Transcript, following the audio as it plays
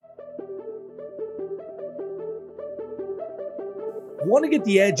Want to get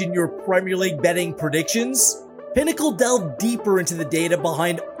the edge in your Premier League betting predictions? Pinnacle delved deeper into the data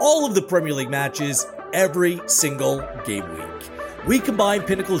behind all of the Premier League matches every single game week. We combine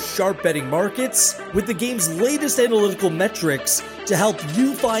Pinnacle's sharp betting markets with the game's latest analytical metrics to help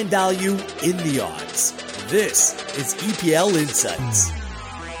you find value in the odds. This is EPL Insights.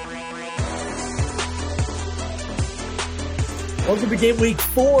 Welcome to Game Week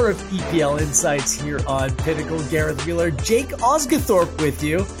 4 of EPL Insights here on Pinnacle. Gareth Wheeler, Jake Osgathorpe with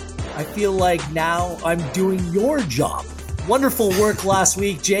you. I feel like now I'm doing your job. Wonderful work last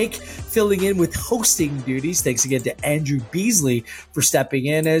week, Jake, filling in with hosting duties. Thanks again to Andrew Beasley for stepping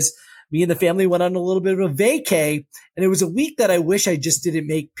in as me and the family went on a little bit of a vacay. And it was a week that I wish I just didn't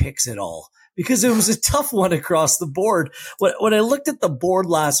make picks at all because it was a tough one across the board. When I looked at the board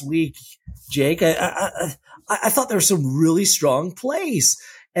last week, Jake, I thought there were some really strong plays,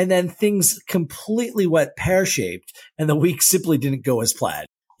 and then things completely went pear-shaped, and the week simply didn't go as planned.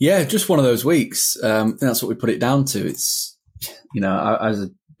 Yeah, just one of those weeks. I think that's what we put it down to. It's, I've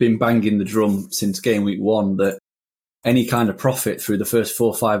been banging the drum since game week 1 that any kind of profit through the first 4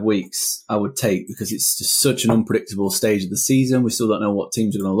 or 5 weeks I would take because it's just such an unpredictable stage of the season. We still don't know what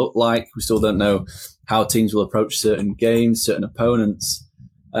teams are going to look like. We still don't know how teams will approach certain games, certain opponents.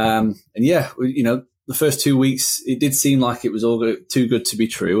 The first 2 weeks, it did seem like it was all too good to be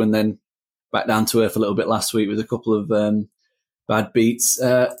true. And then back down to earth a little bit last week with a couple of bad beats.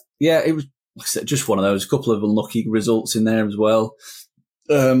 It was, like I said, just one of those, a couple of unlucky results in there as well.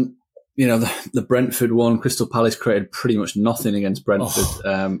 The Brentford one, Crystal Palace created pretty much nothing against Brentford.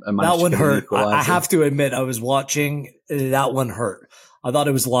 That one hurt. I have to admit, I was watching. That one hurt. I thought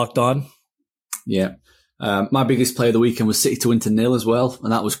it was locked on. Yeah. My biggest play of the weekend was City to win to 0 as well,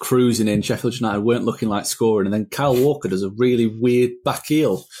 and that was cruising in. Sheffield United weren't looking like scoring, and then Kyle Walker does a really weird back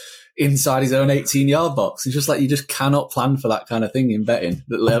heel inside his own 18-yard box. It's just like you just cannot plan for that kind of thing in betting.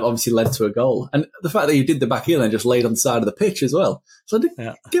 That obviously led to a goal, and the fact that you did the back heel and just laid on the side of the pitch as well. So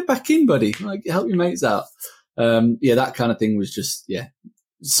get back in, buddy. Like, help your mates out. That kind of thing was just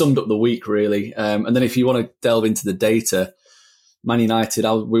summed up the week really. And then if you want to delve into the data. Man United,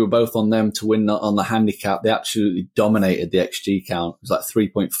 we were both on them to win on the handicap. They absolutely dominated the XG count. It was like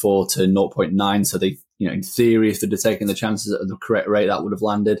 3.4 to 0.9. So they, in theory, if they'd have taken the chances at the correct rate, that would have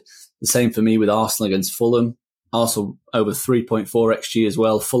landed. The same for me with Arsenal against Fulham. Arsenal over 3.4 XG as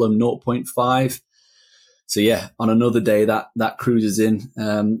well. Fulham 0.5. So on another day that cruises in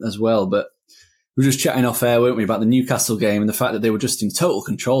as well. But we were just chatting off air, weren't we, about the Newcastle game and the fact that they were just in total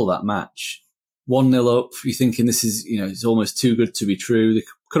control of that match. 1-0 up, you're thinking this is, it's almost too good to be true. They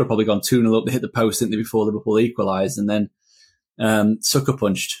could have probably gone 2-0 up. They hit the post, didn't they, before Liverpool equalised, and then sucker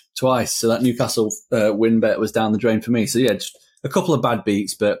punched twice. So that Newcastle win bet was down the drain for me. So just a couple of bad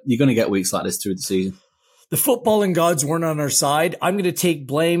beats, but you're going to get weeks like this through the season. The footballing gods weren't on our side. I'm going to take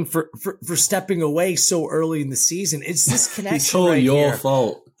blame for stepping away so early in the season. It's this connection. It's all right your here.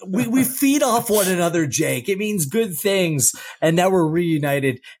 fault. We feed off one another, Jake. It means good things. And now we're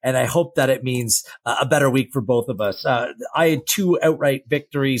reunited. And I hope that it means a better week for both of us. I had 2 outright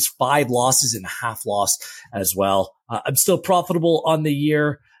victories, 5 losses and a half loss as well. I'm still profitable on the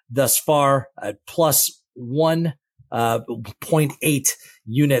year thus far at plus 1.8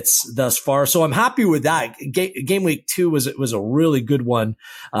 units thus far. So I'm happy with that. Game week 2 was a really good one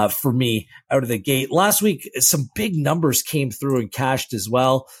for me out of the gate. Last week, some big numbers came through and cashed as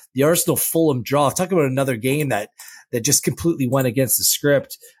well. The Arsenal Fulham draw. Talk about another game that just completely went against the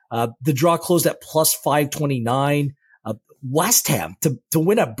script. The draw closed at plus 529. West Ham to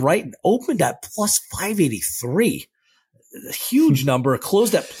win at Brighton opened at plus 583. A huge number,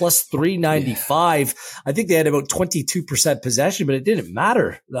 closed at plus 395. Yeah. I think they had about 22% possession, but it didn't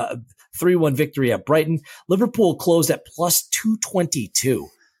matter. 3-1 victory at Brighton. Liverpool closed at plus 222.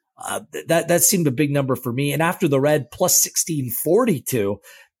 That seemed a big number for me. And after the red, plus 1642.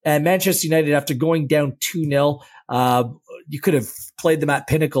 And Manchester United, after going down 2-0, you could have played them at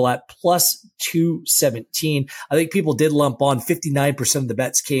Pinnacle at plus 217. I think people did lump on 59% of the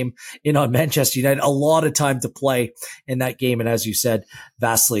bets came in on Manchester United. A lot of time to play in that game. And as you said,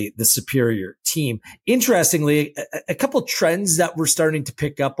 vastly the superior team. Interestingly, a couple trends that we're starting to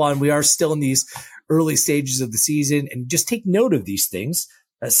pick up on. We are still in these early stages of the season, and just take note of these things.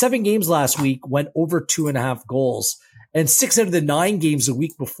 7 games last week went over 2.5 goals. And 6 out of the 9 games a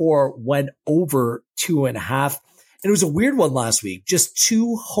week before went over 2.5. And it was a weird one last week. Just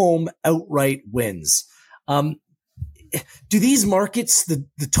 2 home outright wins. Do these markets, the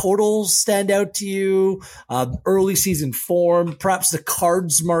totals stand out to you? Early season form, perhaps the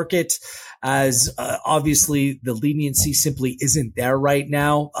cards market, as obviously the leniency simply isn't there right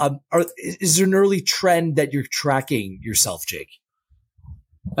now. Is there an early trend that you're tracking yourself, Jake?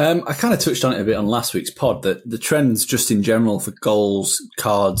 I kind of touched on it a bit on last week's pod that the trends just in general for goals,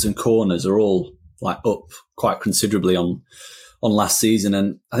 cards and corners are all like up quite considerably on last season.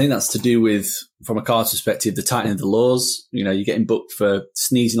 And I think that's to do with, from a cards perspective, the tightening of the laws. You know, you're getting booked for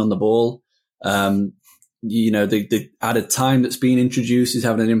sneezing on the ball. The added time that's been introduced is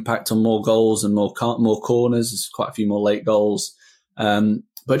having an impact on more goals and more corners. There's quite a few more late goals.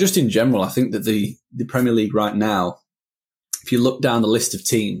 But just in general, I think that the Premier League right now, if you look down the list of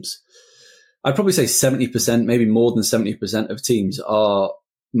teams, I'd probably say 70%, maybe more than 70% of teams are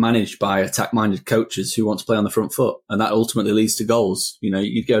managed by attack-minded coaches who want to play on the front foot. And that ultimately leads to goals. You know,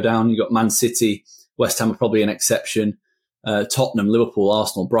 you go down, you've got Man City, West Ham are probably an exception. Tottenham, Liverpool,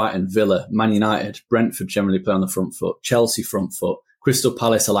 Arsenal, Brighton, Villa, Man United, Brentford generally play on the front foot. Chelsea front foot. Crystal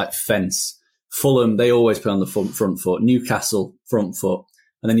Palace are like fence. Fulham, they always play on the front foot. Newcastle front foot.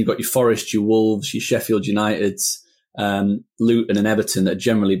 And then you've got your Forest, your Wolves, your Sheffield Uniteds, Luton and Everton that are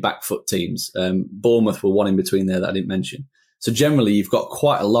generally back foot teams. Bournemouth were one in between there that I didn't mention. So generally you've got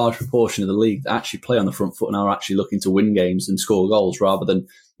quite a large proportion of the league that actually play on the front foot and are actually looking to win games and score goals, rather than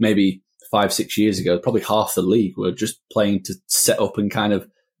maybe 5-6 years ago, probably half the league were just playing to set up and kind of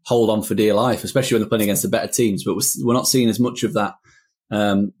hold on for dear life, especially when they're playing against the better teams. But we're not seeing as much of that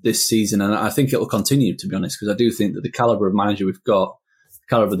this season. And I think it will continue, to be honest, because I do think that the calibre of manager we've got,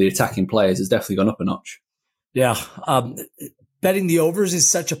 the calibre of the attacking players has definitely gone up a notch. Yeah. Betting the overs is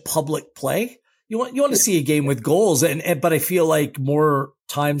such a public play. You want to see a game with goals, but I feel like more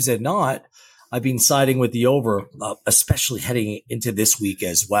times than not, I've been siding with the over, especially heading into this week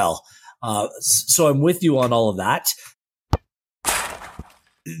as well. So I'm with you on all of that.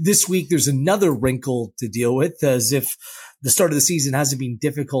 This week, there's another wrinkle to deal with, as if the start of the season hasn't been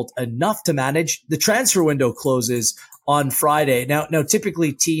difficult enough to manage. The transfer window closes on Friday. Now,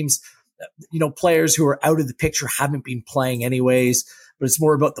 typically teams, players who are out of the picture haven't been playing anyways, but it's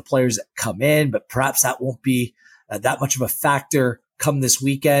more about the players that come in, but perhaps that won't be that much of a factor come this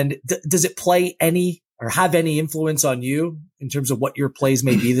weekend. Does it play any or have any influence on you in terms of what your plays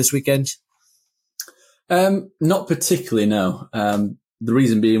may be this weekend? Not particularly, no. The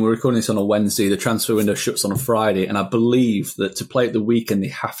reason being, we're recording this on a Wednesday. The transfer window shuts on a Friday, and I believe that to play at the weekend, they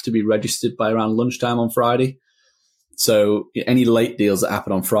have to be registered by around lunchtime on Friday. So any late deals that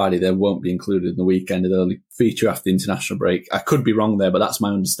happen on Friday, they won't be included in the weekend. They'll only feature after the international break. I could be wrong there, but that's my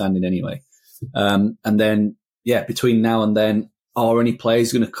understanding anyway. And then, between now and then, are any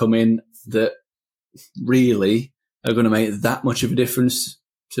players going to come in that really are going to make that much of a difference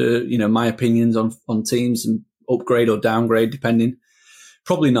to, my opinions on teams and upgrade or downgrade, depending?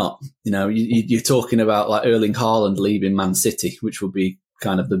 Probably not. You're talking about like Erling Haaland leaving Man City, which would be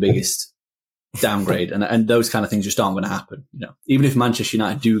kind of the biggest downgrade, and those kind of things just aren't going to happen. Even if Manchester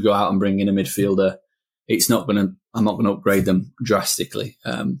United do go out and bring in a midfielder, I'm not going to upgrade them drastically.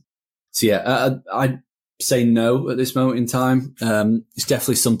 I'd say no at this moment in time. It's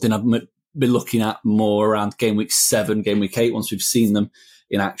definitely something I've been looking at more around game week 7, game week 8, once we've seen them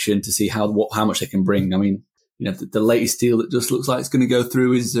in action, to see how much they can bring. I mean, the latest deal that just looks like it's going to go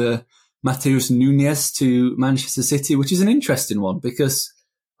through is Matheus Nunes to Manchester City, which is an interesting one, because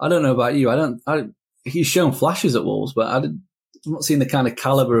I don't know about you. He's shown flashes at Wolves, but I'm not seeing the kind of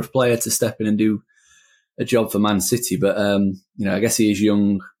calibre of player to step in and do a job for Man City. But, I guess he is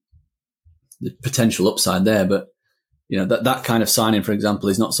young, the potential upside there. But, that kind of signing, for example,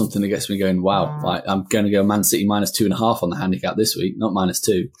 is not something that gets me going, wow, like I'm going to go Man City -2.5 on the handicap this week, not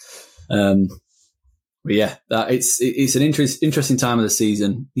 -2. But yeah, it's an interesting time of the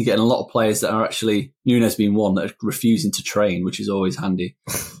season. You're getting a lot of players that are actually, Nunes being one, that are refusing to train, which is always handy.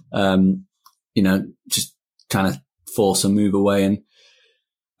 Just kind of force a move away. And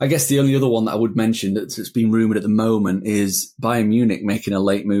I guess the only other one that I would mention that's been rumoured at the moment is Bayern Munich making a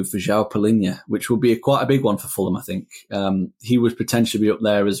late move for João Palhinha, which will be quite a big one for Fulham, I think. He would potentially be up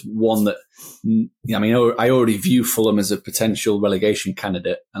there as one that, I already view Fulham as a potential relegation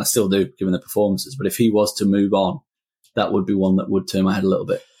candidate, and I still do, given the performances. But if he was to move on, that would be one that would turn my head a little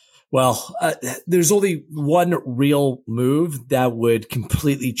bit. Well, there's only one real move that would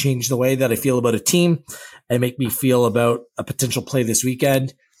completely change the way that I feel about a team and make me feel about a potential play this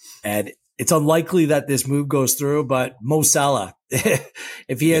weekend. And it's unlikely that this move goes through, but Mo Salah,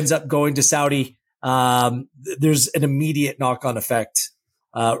 if he ends up going to Saudi, there's an immediate knock-on effect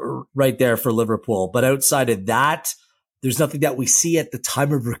right there for Liverpool. But outside of that, there's nothing that we see at the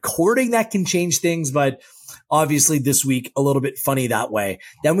time of recording that can change things. But obviously this week, a little bit funny that way.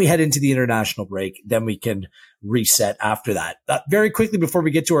 Then we head into the international break. Then we can reset after that. Very quickly, before we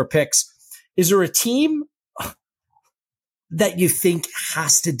get to our picks, is there a team that you think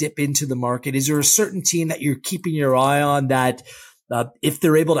has to dip into the market? Is there a certain team that you're keeping your eye on that if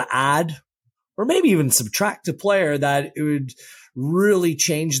they're able to add or maybe even subtract a player, that it would really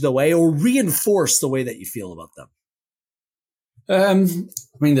change the way or reinforce the way that you feel about them? I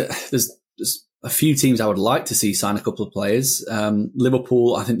mean, there's a few teams I would like to see sign a couple of players.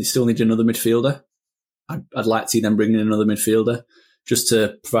 Liverpool, I think they still need another midfielder. I'd like to see them bring in another midfielder just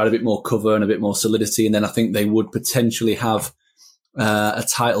to provide a bit more cover and a bit more solidity. And then I think they would potentially have a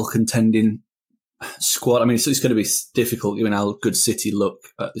title contending squad. I mean, it's going to be difficult given how good City look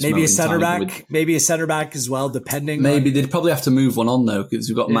at this maybe moment a center back, maybe a center back as well, depending. Maybe they'd probably have to move one on though, because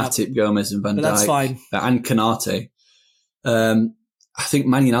we've got Matip, Gomez, and Van Dijk. That's fine. And Kanate. I think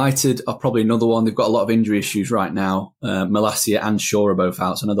Man United are probably another one. They've got a lot of injury issues right now. Malacia and Shaw are both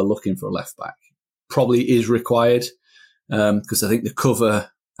out, so I know they're looking for a left back. Probably is required because I think the cover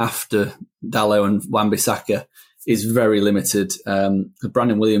after Dalot and Wan-Bissaka is very limited.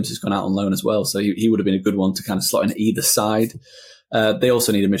 Brandon Williams has gone out on loan as well, so he would have been a good one to kind of slot in either side. They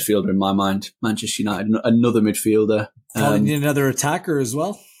also need a midfielder in my mind. Manchester United, another midfielder. Probably need another attacker as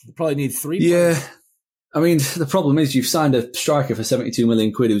well. They probably need 3 Yeah. players. I mean, the problem is you've signed a striker for 72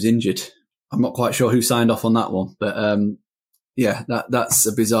 million quid who's injured. I'm not quite sure who signed off on that one, but that's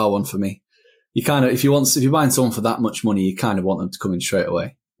a bizarre one for me. You kind of, if you're buying someone for that much money, you kind of want them to come in straight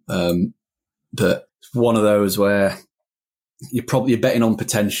away. But it's one of those where you're betting on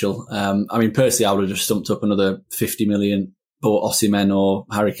potential. I mean, personally, I would have just stumped up another 50 million, bought Osimhen or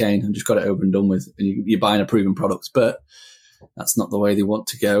Harry Kane and just got it over and done with. And you're buying a proven product, but that's not the way they want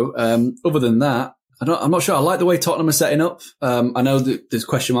to go. Other than that, I'm not sure. I like the way Tottenham are setting up. I know that there's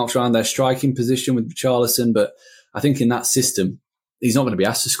question marks around their striking position with Richarlison, but I think in that system, he's not going to be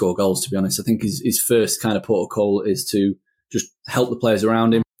asked to score goals, to be honest. I think his first kind of protocol is to just help the players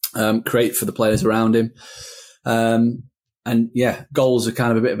around him, create for the players around him. And yeah, goals are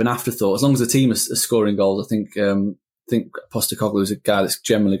kind of a bit of an afterthought. As long as the team is scoring goals, I think Postecoglou is a guy that's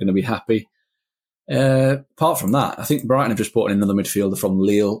generally going to be happy. Apart from that, I think Brighton have just brought in another midfielder from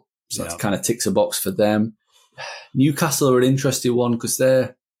Lille. So that kind of ticks a box for them. Newcastle are an interesting one because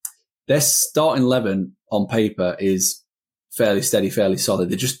their starting 11 on paper is fairly steady, fairly solid.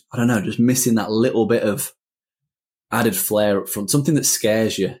 They're just, I don't know, just missing that little bit of added flair up front, something that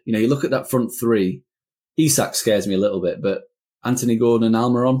scares you. You know, you look at that front three, Isak scares me a little bit, but Anthony Gordon and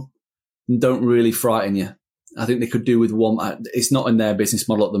Almiron don't really frighten you. I think they could do with one. It's not in their business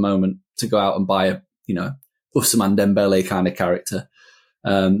model at the moment to go out and buy a, Ousmane Dembele kind of character.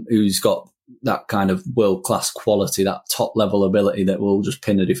 Who's got that kind of world-class quality, that top-level ability that will just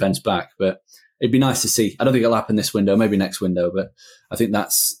pin the defence back. But it'd be nice to see. I don't think it'll happen this window, maybe next window, but I think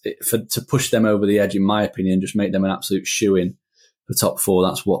that's it to push them over the edge, in my opinion, just make them an absolute shoo-in for top 4.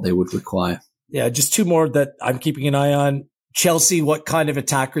 That's what they would require. Yeah, just 2 more that I'm keeping an eye on. Chelsea, what kind of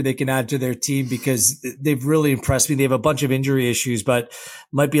attacker they can add to their team, because they've really impressed me. They have a bunch of injury issues, but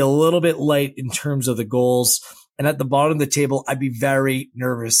might be a little bit light in terms of the goals. And at the bottom of the table, I'd be very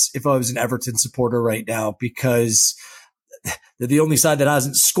nervous if I was an Everton supporter right now, because they're the only side that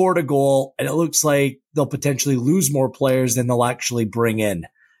hasn't scored a goal, and it looks like they'll potentially lose more players than they'll actually bring in.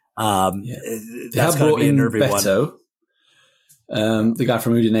 They have brought in Beto, the guy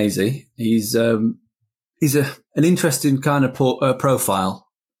from Udinese. He's an interesting kind of profile.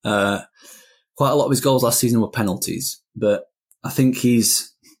 Quite a lot of his goals last season were penalties, but I think he's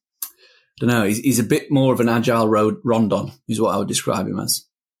a bit more of an agile Rondon, is what I would describe him as.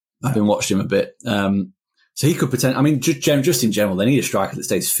 I've been watching him a bit. So he could pretend, I mean, just in general, they need a striker that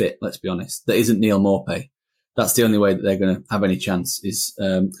stays fit, let's be honest. That isn't Neil Maupay. That's the only way that they're going to have any chance, is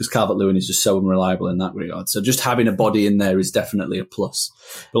because Calvert-Lewin is just so unreliable in that regard. So just having a body in there is definitely a plus.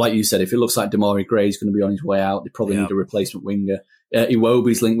 But like you said, if it looks like Demari Gray is going to be on his way out, they probably need a replacement winger.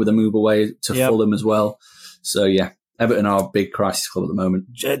 Iwobi's linked with a move away to Fulham as well. So yeah. Everton are a big crisis club at the moment.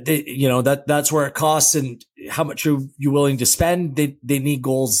 That's where it costs, and how much are you willing to spend? They need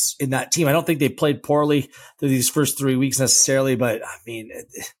goals in that team. I don't think they played poorly through these first 3 weeks necessarily, but I mean,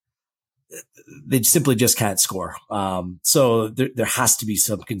 they simply just can't score. So there has to be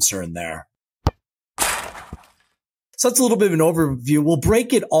some concern there. So that's a little bit of an overview. We'll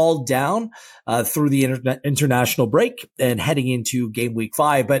break it all down through the international break and heading into game week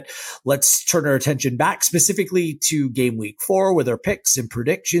 5. But let's turn our attention back specifically to game week 4 with our picks and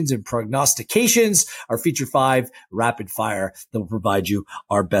predictions and prognostications, our feature 5 rapid fire that will provide you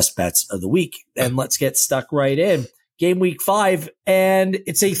our best bets of the week. And let's get stuck right in. Game week 5, and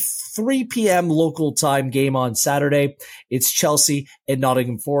it's a 3 p.m. local time game on Saturday. It's Chelsea and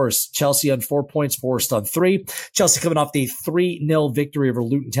Nottingham Forest. Chelsea on 4 points, Forest on 3. Chelsea coming off the 3-0 victory over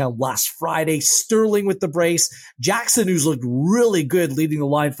Luton Town last Friday. Sterling with the brace. Jackson, who's looked really good leading the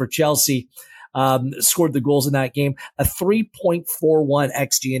line for Chelsea. scored the goals in that game. A 3.41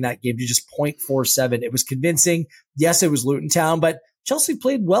 XG in that game to just 0.47. It was convincing. Yes, it was Luton Town, but Chelsea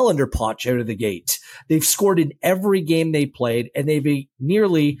played well under Poch out of the gate. They've scored in every game they played, and they've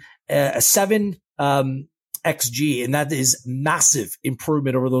nearly a 7 XG, and that is massive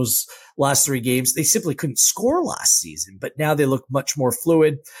improvement over those last 3 games. They simply couldn't score last season, but now they look much more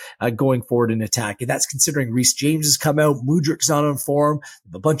fluid going forward in attack. And that's considering Reece James has come out, Mudryk's not on form,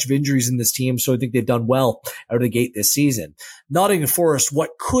 a bunch of injuries in this team, so I think they've done well out of the gate this season. Nottingham Forest,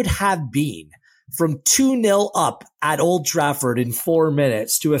 what could have been from 2-0 up at Old Trafford in 4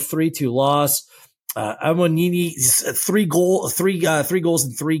 minutes to a 3-2 loss. Amonini, 3 goals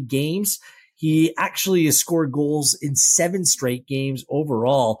in 3 games. He actually has scored goals in 7 straight games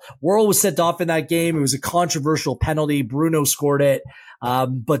overall. Worrell was sent off in that game. It was a controversial penalty. Bruno scored it.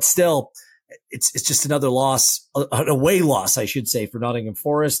 But still, it's just another loss, an away loss, I should say, for Nottingham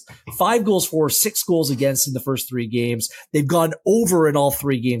Forest. 5 goals for, 6 goals against in the first 3 games. They've gone over in all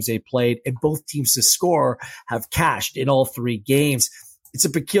 3 games they played, and both teams to score have cashed in all 3 games. It's a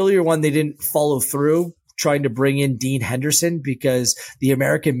peculiar one. They didn't follow through trying to bring in Dean Henderson because the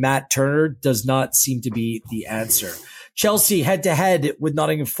American Matt Turner does not seem to be the answer. Chelsea head to head with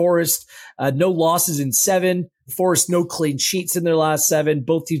Nottingham Forest, no losses in 7. Forest, no clean sheets in their last 7.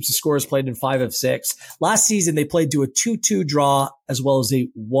 Both teams to score has played in 5 of 6. Last season, they played to a 2-2 draw as well as a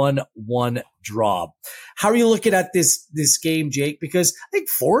 1-1 draw. How are you looking at this game, Jake? Because I think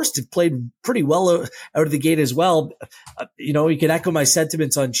Forest have played pretty well out of the gate as well. You can echo my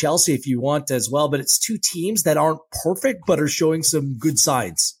sentiments on Chelsea if you want as well, but it's 2 teams that aren't perfect but are showing some good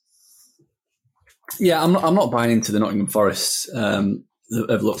signs. Yeah, I'm not buying into the Nottingham Forest.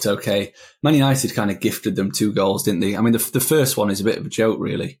 Have looked okay. Man United kind of gifted them 2 goals, didn't they? I mean, the first one is a bit of a joke,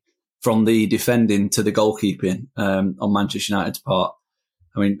 really, from the defending to the goalkeeping on Manchester United's part.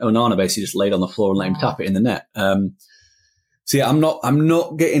 I mean, Onana basically just laid on the floor and let him tap it in the net. So yeah, I'm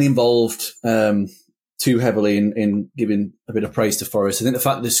not getting involved too heavily in giving a bit of praise to Forest. I think the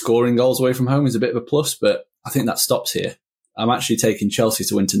fact that they're scoring goals away from home is a bit of a plus, but I think that stops here. I'm actually taking Chelsea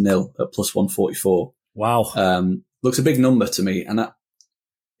to win to 0 at plus 144. Wow. Looks a big number to me, and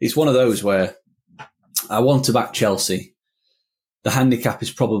it's one of those where I want to back Chelsea. The handicap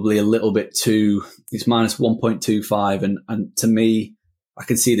is probably a little bit too, it's minus 1.25. And to me, I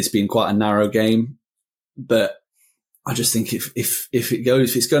can see this being quite a narrow game, but I just think if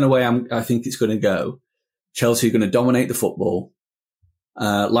it's going away, I think it's going to go. Chelsea are going to dominate the football,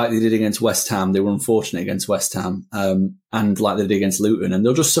 like they did against West Ham. They were unfortunate against West Ham, and like they did against Luton, and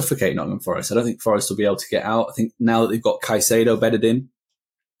they'll just suffocate Nottingham Forest. I don't think Forest will be able to get out. I think now that they've got Caicedo bedded in,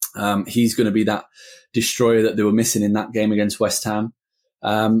 he's going to be that destroyer that they were missing in that game against West Ham.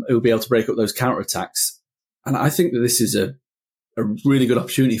 He'll be able to break up those counterattacks. And I think that this is a really good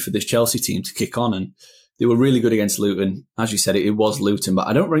opportunity for this Chelsea team to kick on. And they were really good against Luton. As you said, it was Luton, but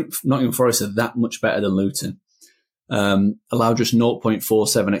I don't rank Nottingham Forest are that much better than Luton. Allowed just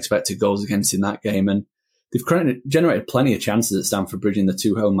 0.47 expected goals against in that game. And they've generated plenty of chances at Stamford Bridge in the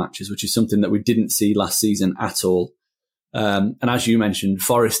 2 home matches, which is something that we didn't see last season at all. And as you mentioned,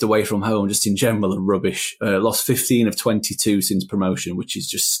 Forest away from home, just in general, are rubbish. Lost 15 of 22 since promotion, which is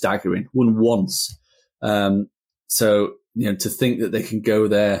just staggering. Won once. So, to think that they can go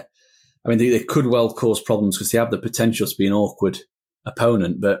there, I mean, they could well cause problems because they have the potential to be an awkward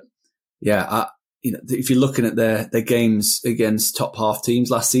opponent. But yeah, if you're looking at their games against top half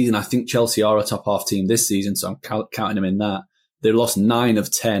teams last season, I think Chelsea are a top half team this season. So I'm counting them in that. They lost 9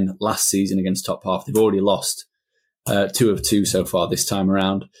 of 10 last season against top half. They've already lost 2 of 2 so far this time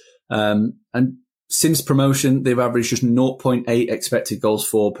around. And since promotion, they've averaged just 0.8 expected goals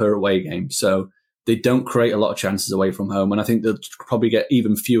for per away game. So they don't create a lot of chances away from home. And I think they'll probably get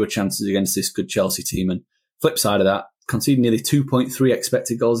even fewer chances against this good Chelsea team. And flip side of that, conceding nearly 2.3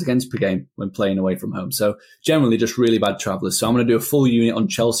 expected goals against per game when playing away from home. So generally just really bad travellers. So I'm going to do a full unit on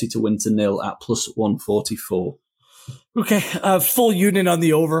Chelsea to win to 0 at plus 144. Okay, full unit on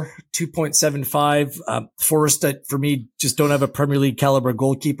the over, 2.75. Forest, for me, just don't have a Premier League caliber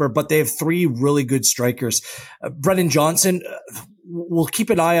goalkeeper, but they have 3 really good strikers. Brennan Johnson, we'll keep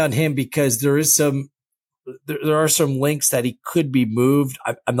an eye on him because there are some links that he could be moved.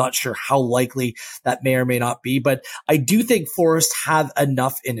 I'm not sure how likely that may or may not be, but I do think Forest have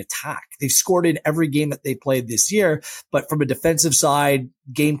enough in attack. They've scored in every game that they played this year, but from a defensive side,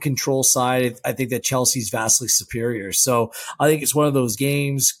 game control side, I think that Chelsea's vastly superior. So I think it's one of those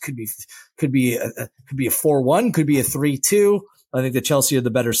games. Could be a 4-1, could be a 3-2. I think that Chelsea are the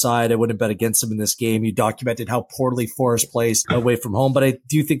better side. I wouldn't bet against them in this game. You documented how poorly Forest plays away from home, but I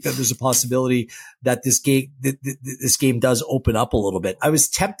do think that there's a possibility that this game does open up a little bit. I was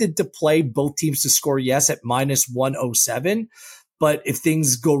tempted to play both teams to score yes at -107. But if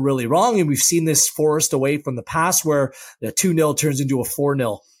things go really wrong, and we've seen this Forest away from the past where the 2-0 turns into a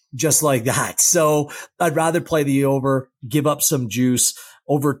 4-0, just like that. So I'd rather play the over, give up some juice,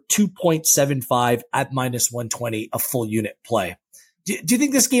 over 2.75 at -120, a full unit play. Do you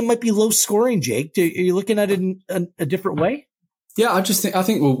think this game might be low scoring, Jake? Are you looking at it in a different way? Yeah, I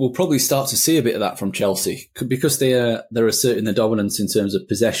think we'll probably start to see a bit of that from Chelsea because they're asserting their dominance in terms of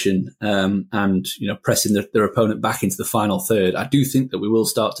possession and pressing their opponent back into the final third. I do think that we will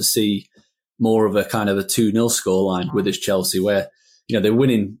start to see more of a kind of a 2-0 scoreline with this Chelsea, where they're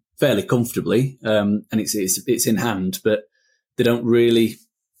winning fairly comfortably and it's in hand, but they don't really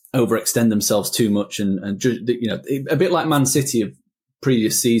overextend themselves too much and a bit like Man City of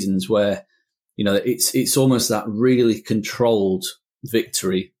previous seasons where. It's almost that really controlled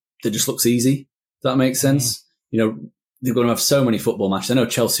victory that just looks easy. Does that make sense? They're going to have so many football matches. I know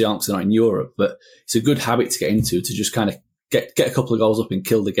Chelsea aren't because they're not in Europe, but it's a good habit to get into, to just kind of get a couple of goals up and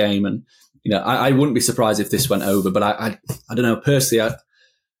kill the game. And, I wouldn't be surprised if this went over, but I don't know. Personally,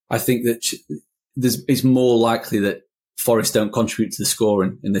 I think that it's more likely that Forest don't contribute to the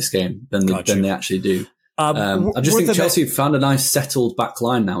scoring in this game than they actually do. I just think Chelsea have found a nice settled back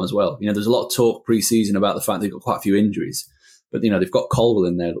line now as well. There's a lot of talk pre-season about the fact they've got quite a few injuries, but they've got Colwell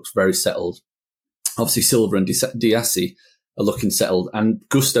in there, looks very settled. Obviously Silva and Diassi are looking settled, and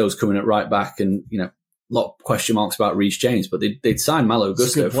Gusto's coming at right back, and a lot of question marks about Reece James, but they'd signed Malo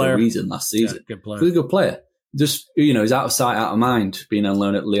Gusto for a reason last season. Yeah, good player. Really good player. Just he's out of sight, out of mind, being on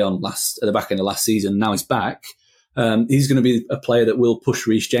loan at Lyon at the back end of last season. Now he's back. He's going to be a player that will push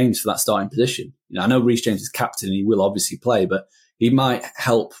Reece James for that starting position. I know Reece James is captain and he will obviously play, but he might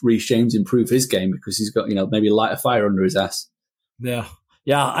help Reece James improve his game because he's got, maybe a lighter fire under his ass. Yeah.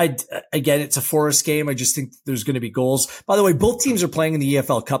 Yeah. Again, it's a Forest game. I just think there's going to be goals. By the way, both teams are playing in the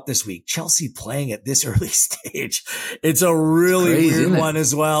EFL Cup this week. Chelsea playing at this early stage. It's a really weird one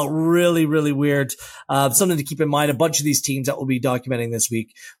as well. Really, really weird. Something to keep in mind. A bunch of these teams that we'll be documenting this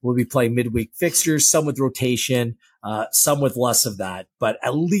week will be playing midweek fixtures, some with rotation, some with less of that, but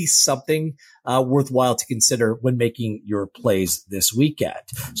at least something worthwhile to consider when making your plays this weekend.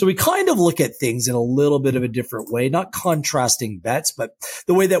 So we kind of look at things in a little bit of a different way, not contrasting bets, but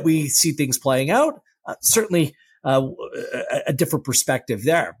the way that we see things playing out, certainly a different perspective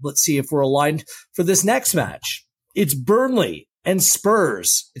there. Let's see if we're aligned for this next match. It's Burnley and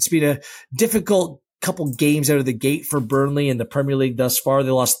Spurs. It's been a difficult couple games out of the gate for Burnley in the Premier League thus far.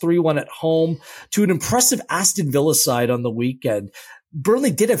 They lost 3-1 at home to an impressive Aston Villa side on the weekend. Burnley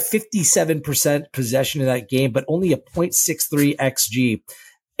did have 57% possession in that game, but only a 0.63 XG.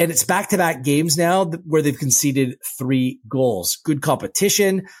 And it's back-to-back games now where they've conceded 3 goals. Good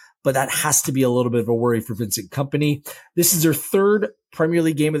competition, but that has to be a little bit of a worry for Vincent Kompany. This is their 3rd Premier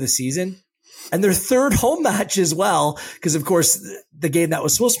League game of the season, and their 3rd home match as well, because of course the game that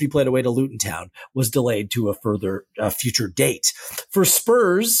was supposed to be played away to Luton Town was delayed to a further future date. For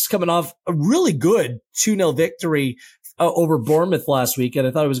Spurs, coming off a really good 2-0 victory over Bournemouth last week, and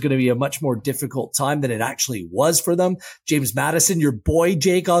I thought it was going to be a much more difficult time than it actually was for them. James Maddison, your boy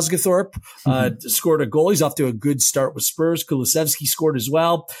Jake Osgathorpe, scored a goal. He's off to a good start with Spurs. Kulusevski scored as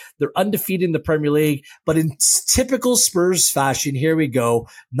well. They're undefeated in the Premier League, but in typical Spurs fashion, here we go,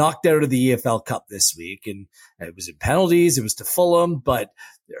 knocked out of the EFL Cup this week, and it was in penalties. It was to Fulham, but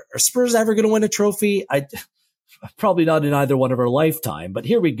are Spurs ever going to win a trophy? Probably not in either one of our lifetime, but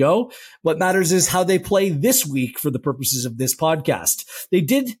here we go. What matters is how they play this week for the purposes of this podcast. They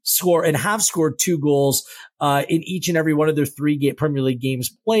did score and have scored 2 goals in each and every one of their 3 Premier League games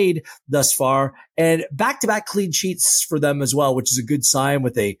played thus far, and back-to-back clean sheets for them as well, which is a good sign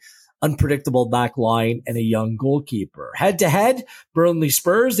with a unpredictable back line and a young goalkeeper. Head-to-head, Burnley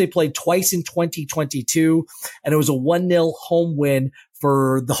Spurs, they played twice in 2022, and it was a 1-0 home win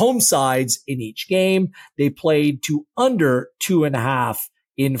for the home sides in each game. They played to under 2.5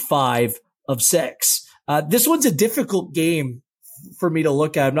 in 5 of 6. This one's a difficult game for me to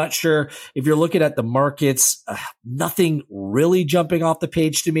look at. I'm not sure if you're looking at the markets. Nothing really jumping off the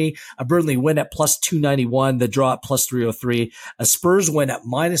page to me. A Burnley win at plus 291, the draw at plus 303, a Spurs win at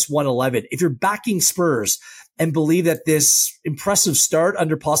minus 111. If you're backing Spurs and believe that this impressive start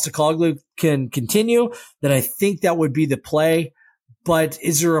under Postecoglou can continue, then I think that would be the play. But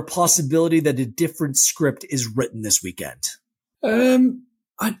is there a possibility that a different script is written this weekend? I'm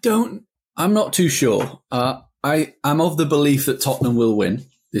not too sure. I'm of the belief that Tottenham will win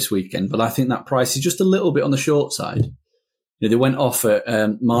this weekend, but I think that price is just a little bit on the short side. they went off at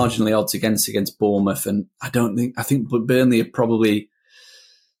marginally odds against Bournemouth, and I think Burnley are probably,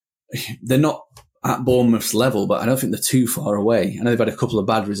 they're not at Bournemouth's level, but I don't think they're too far away. I know they've had a couple of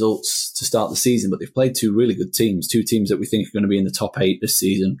bad results to start the season, but they've played two really good teams, two teams that we think are going to be in the top 8 this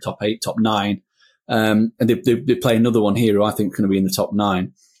season, top 8, top 9. And they play another one here who I think is going to be in the top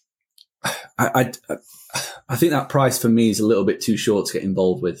 9. I think that price for me is a little bit too short to get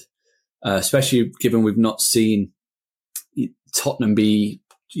involved with, especially given we've not seen Tottenham be,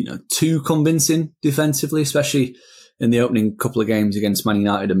 too convincing defensively, especially in the opening couple of games against Man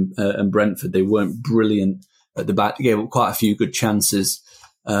United and Brentford. They weren't brilliant at the back. They gave up quite a few good chances.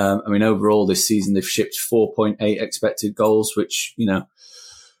 Overall this season, they've shipped 4.8 expected goals, which,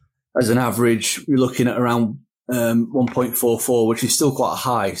 as an average, we're looking at around 1.44, which is still quite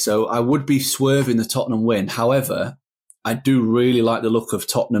high. So I would be swerving the Tottenham win. However, I do really like the look of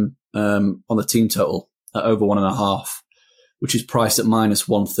Tottenham on the team total at over 1.5, which is priced at minus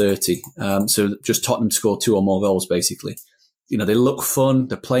 130. So just Tottenham to score 2 or more goals, basically. They look fun.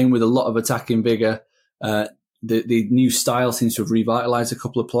 They're playing with a lot of attacking vigour. The new style seems to have revitalised a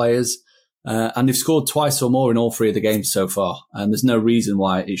couple of players. And they've scored twice or more in all 3 of the games so far. And there's no reason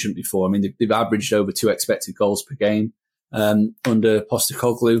why it shouldn't be 4. They've averaged over 2 expected goals per game under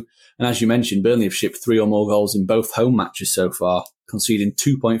Postecoglou. And as you mentioned, Burnley have shipped 3 or more goals in both home matches so far, conceding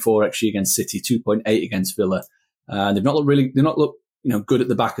 2.4 XG against City, 2.8 against Villa. They've not looked good at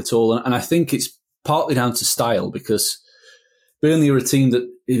the back at all. And I think it's partly down to style, because Burnley are a team that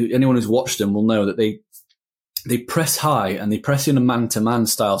anyone who's watched them will know that they press high and they press in a man-to-man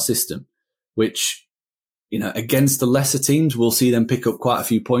style system, which, against the lesser teams, we'll see them pick up quite a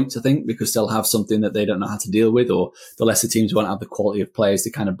few points, I think, because they'll have something that they don't know how to deal with, or the lesser teams won't have the quality of players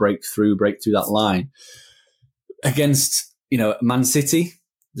to kind of break through that line. Against, Man City,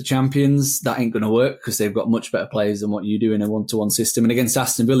 the champions, that ain't going to work because they've got much better players than what you do in a one-to-one system. And against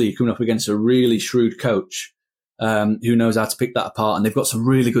Aston Villa, you're coming up against a really shrewd coach who knows how to pick that apart. And they've got some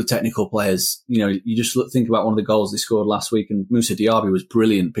really good technical players. You just think about one of the goals they scored last week, and Moussa Diaby was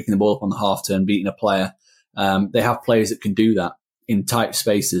brilliant, picking the ball up on the half turn, beating a player. They have players that can do that in tight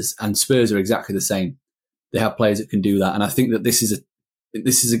spaces, and Spurs are exactly the same. They have players that can do that. And I think that this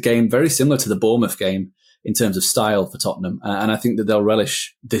is a game very similar to the Bournemouth game in terms of style for Tottenham. And I think that they'll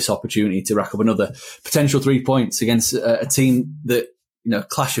relish this opportunity to rack up another potential 3 points against a team that,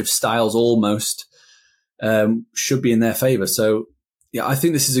 clash of styles almost, should be in their favour. So, yeah, I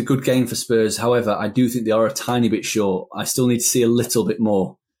think this is a good game for Spurs. However, I do think they are a tiny bit short. I still need to see a little bit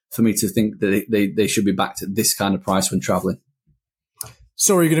more for me to think that they should be backed at this kind of price when travelling.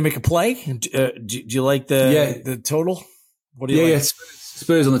 So are you going to make a play? Do you like the total? What do you like?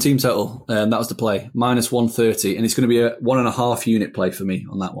 Spurs on the team total. That was the play. Minus 130. And it's going to be a 1.5 unit play for me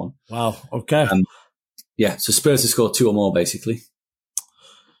on that one. Wow. Okay. So Spurs to score 2 or more, basically.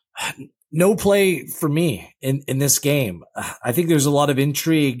 No play for me in this game. I think there's a lot of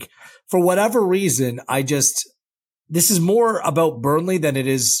intrigue. For whatever reason, this is more about Burnley than it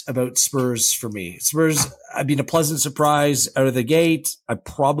is about Spurs for me. Spurs, I've been a pleasant surprise out of the gate. I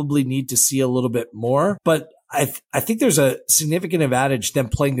probably need to see a little bit more, but I think there's a significant advantage them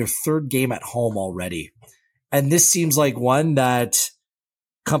playing their 3rd game at home already. And this seems like one that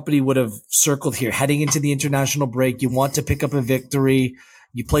company would have circled here heading into the international break. You want to pick up a victory.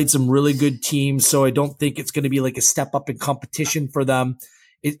 You played some really good teams, so I don't think it's going to be like a step up in competition for them.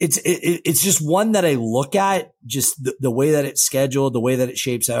 It's just one that I look at, just the way that it's scheduled, the way that it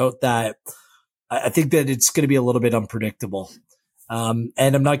shapes out, that I think that it's going to be a little bit unpredictable. And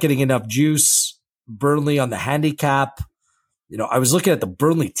I'm not getting enough juice. Burnley on the handicap. I was looking at the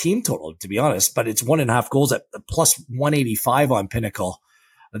Burnley team total, to be honest, but it's 1.5 goals at plus 185 on Pinnacle.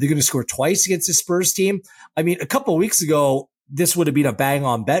 Are they going to score twice against the Spurs team? A couple of weeks ago, this would have been a bang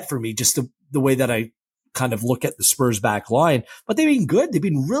on bet for me, just the way that I kind of look at the Spurs back line, but they've been good. They've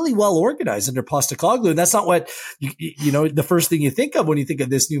been really well organized under Postecoglou. And that's not what, the first thing you think of when you think of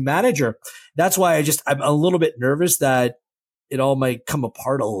this new manager. That's why I'm a little bit nervous that it all might come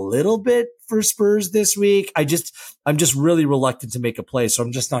apart a little bit for Spurs this week. I'm just really reluctant to make a play. So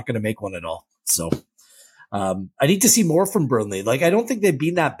I'm just not going to make one at all. So, I need to see more from Burnley. I don't think they've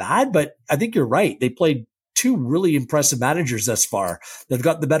been that bad, but I think you're right. They played 2 really impressive managers thus far. They've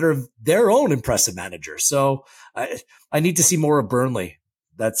got the better of their own impressive manager. So I need to see more of Burnley.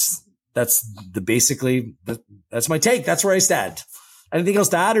 That's my take. That's where I stand. Anything else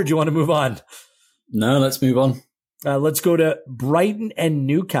to add, or do you want to move on? No, let's move on. Let's go to Brighton and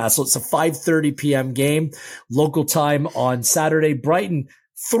Newcastle. It's a 5:30 p.m. game, local time on Saturday. Brighton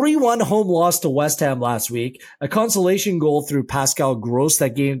 3-1 home loss to West Ham last week. A consolation goal through Pascal Gross.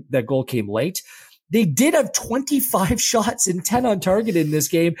 That goal came late. They did have 25 shots and 10 on target in this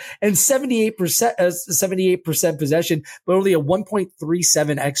game and 78% possession, but only a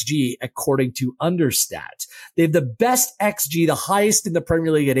 1.37 XG according to Understat. They have the best XG, the highest in the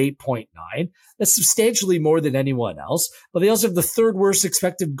Premier League at 8.9. That's substantially more than anyone else, but they also have the third worst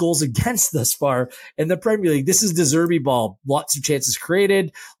expected goals against thus far in the Premier League. This is De Zerbi ball. Lots of chances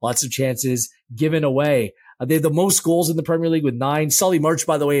created, lots of chances given away. They have the most goals in the Premier League with 9. Solly March,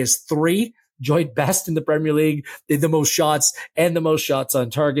 by the way, is 3. Joint best in the Premier League. They have the most shots and the most shots on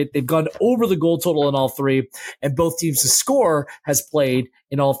target. They've gone over the goal total in all 3, and both teams to score has played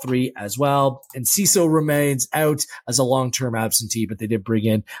in all 3 as well. And Ciso remains out as a long-term absentee, but they did bring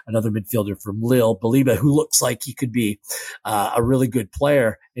in another midfielder from Lille, Baliba, who looks like he could be a really good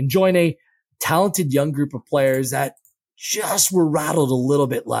player and join a talented young group of players that just were rattled a little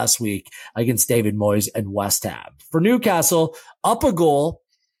bit last week against David Moyes and West Ham. For Newcastle, up a goal,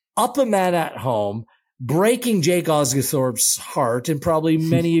 up a man at home, breaking Jake Osgathorpe's heart and probably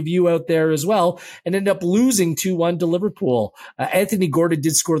many of you out there as well, and end up losing 2-1 to Liverpool. Anthony Gordon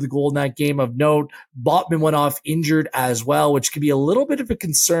did score the goal in that game of note. Botman went off injured as well, which could be a little bit of a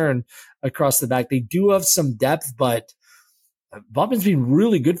concern across the back. They do have some depth, but Botman's been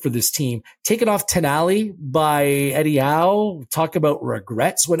really good for this team. Taken off Tonali by Eddie Howe. Talk about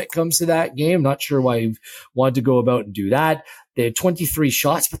regrets when it comes to that game. Not sure why he wanted to go about and do that. They had 23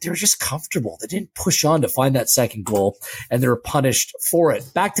 shots, but they were just comfortable. They didn't push on to find that second goal, and they were punished for it.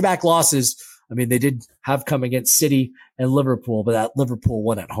 Back-to-back losses. I mean, they did have come against City and Liverpool, but that Liverpool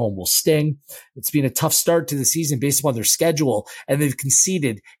one at home will sting. It's been a tough start to the season based upon their schedule, and they've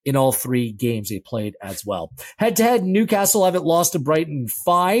conceded in all 3 games they played as well. Head-to-head, Newcastle haven't lost to Brighton in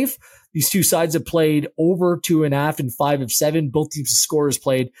 5. These two sides have played over 2.5 and 5 of 7. Both teams' scorers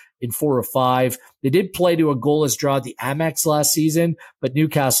played in 4 of 5. They did play to a goalless draw at the Amex last season, but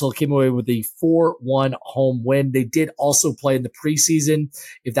Newcastle came away with a 4-1 home win. They did also play in the preseason,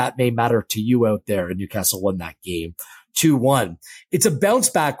 if that may matter to you out there, and Newcastle won that game 2-1. It's a bounce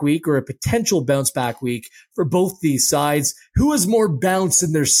back week, or a potential bounce back week for both these sides. Who has more bounce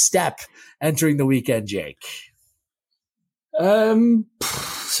in their step entering the weekend, Jake?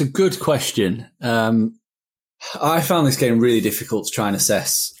 It's a good question. I found this game really difficult to try and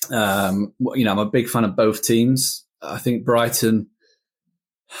assess. I'm a big fan of both teams. I think Brighton,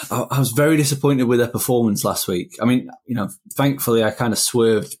 I was very disappointed with their performance last week. I mean, thankfully I kind of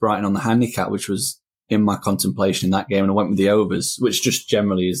swerved Brighton on the handicap, which was in my contemplation in that game, and I went with the overs, which just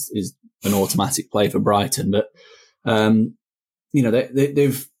generally is an automatic play for Brighton. But,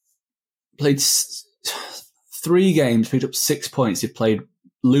 they've played 3 games, picked up 6 points. They've played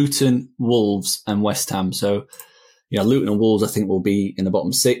Luton, Wolves, and West Ham. So, Luton and Wolves, I think, will be in the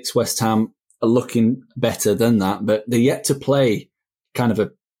bottom 6. West Ham are looking better than that, but they're yet to play kind of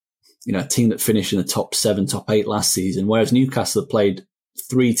a team that finished in the top 7, top 8 last season, whereas Newcastle have played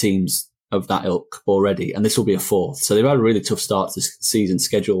 3 teams of that ilk already, and this will be a 4th. So they've had a really tough start to this season,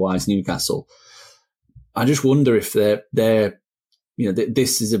 schedule-wise, Newcastle. I just wonder if they're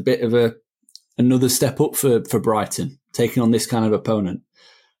this is a bit of another step up for Brighton, taking on this kind of opponent.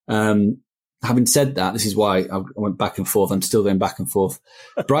 Having said that, this is why I went back and forth. I'm still going back and forth.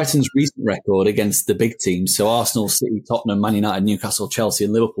 Brighton's recent record against the big teams, so Arsenal, City, Tottenham, Man United, Newcastle, Chelsea,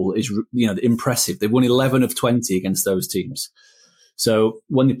 and Liverpool, is impressive. They've won 11 of 20 against those teams. So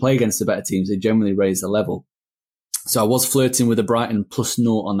when they play against the better teams, they generally raise the level. So I was flirting with a Brighton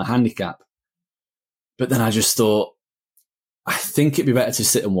 +0 on the handicap, but then I just thought, I think it'd be better to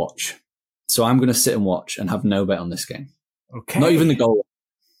sit and watch. So I'm going to sit and watch and have no bet on this game. Okay. Not even the goal.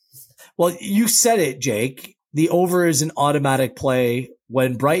 Well, you said it, Jake. The over is an automatic play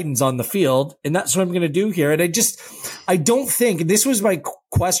when Brighton's on the field, and that's what I'm going to do here. And I don't think, and this was my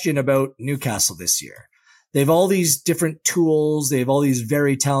question about Newcastle this year. They have all these different tools. They have all these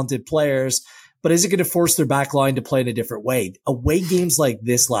very talented players, but is it going to force their back line to play in a different way? Away games like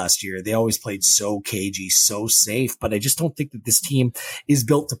this last year, they always played so cagey, so safe, but I just don't think that this team is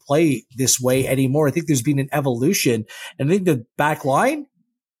built to play this way anymore. I think there's been an evolution, and I think the back line,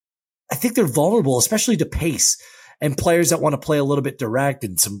 I think they're vulnerable, especially to pace and players that want to play a little bit direct,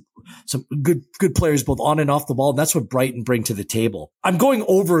 and some good players both on and off the ball. And that's what Brighton bring to the table. I'm going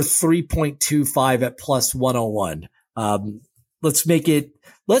over 3.25 at +101. Let's make it,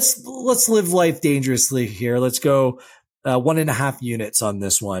 let's live life dangerously here. Let's go 1.5 units on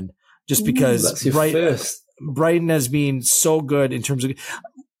this one, just because Brighton has been so good in terms of,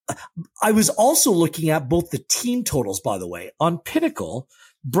 I was also looking at both the team totals, by the way, on Pinnacle.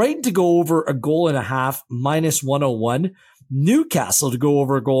 Brighton to go over a goal and a half, -101. Newcastle to go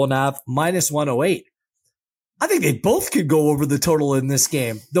over a goal and a half, -108. I think they both could go over the total in this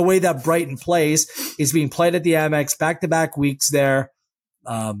game. The way that Brighton plays is being played at the Amex back-to-back weeks there.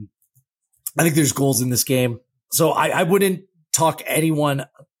 I think there's goals in this game. So I wouldn't talk anyone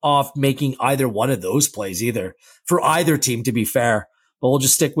off making either one of those plays either for either team, to be fair. But we'll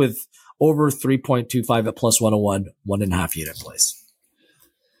just stick with over 3.25 at plus 101, 1.5 unit plays.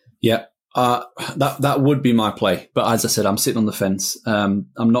 Yeah. That would be my play. But as I said, I'm sitting on the fence. I'm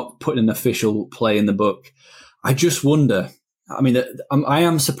not putting an official play in the book. I just wonder, I mean, I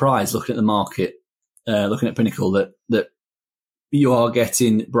am surprised looking at the market, looking at Pinnacle, that you are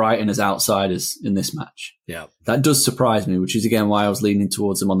getting Brighton as outsiders in this match. Yeah. That does surprise me, which is again why I was leaning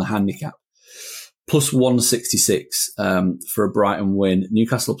towards them on the handicap. Plus 166 for a Brighton win.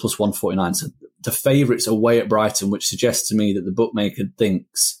 Newcastle plus 149. So the favourites away at Brighton, which suggests to me that the bookmaker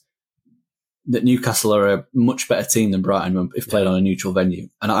thinks that Newcastle are a much better team than Brighton if played on a neutral venue.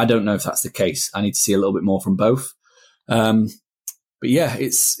 And I don't know if that's the case. I need to see a little bit more from both. But yeah,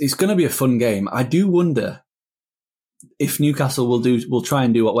 it's going to be a fun game. I do wonder if Newcastle will try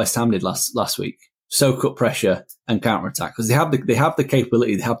and do what West Ham did last week, soak up pressure and counter-attack, because they have the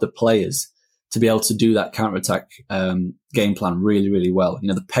capability, they have the players to be able to do that counter-attack game plan really, really well. You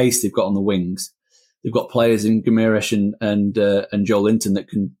know, the pace they've got on the wings. They've got players in Gamiresh and Joel Linton that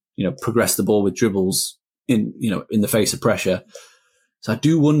can, you know, progress the ball with dribbles in the face of pressure. So I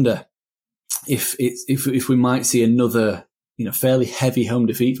do wonder if we might see another, you know, fairly heavy home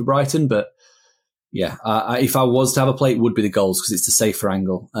defeat for Brighton. But yeah, if I was to have a play, it would be the goals because it's the safer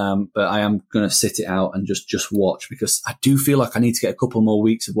angle. But I am going to sit it out and just watch, because I do feel like I need to get a couple more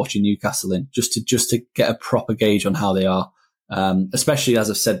weeks of watching Newcastle in just to get a proper gauge on how they are. Especially, as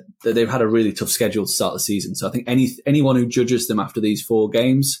I've said, they've had a really tough schedule to start the season. So I think anyone who judges them after these 4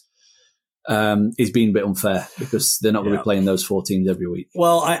 games is being a bit unfair, because they're not going to be playing those 4 teams every week.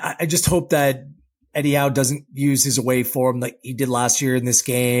 Well, I just hope that Eddie Howe doesn't use his away form like he did last year in this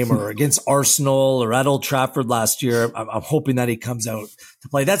game or against Arsenal or at Old Trafford last year. I'm hoping that he comes out to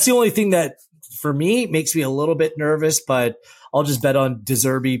play. That's the only thing that, for me, makes me a little bit nervous, but I'll just bet on De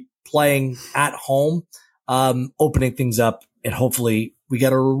Zerbi playing at home, opening things up, and hopefully we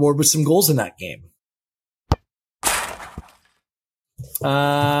get a reward with some goals in that game.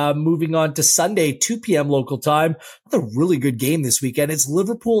 Moving on to Sunday, 2 p.m. local time. Another really good game this weekend. It's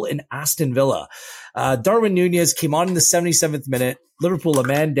Liverpool and Aston Villa. Darwin Nunez came on in the 77th minute. Liverpool, a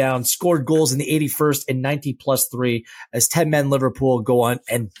man down, scored goals in the 81st and 90+3 as 10-men Liverpool go on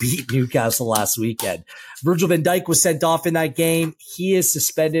and beat Newcastle last weekend. Virgil van Dijk was sent off in that game. He is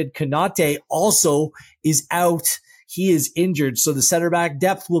suspended. Konate also is out. He is injured, so the center back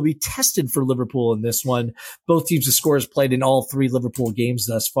depth will be tested for Liverpool in this one. Both teams' of scorers played in all 3 Liverpool games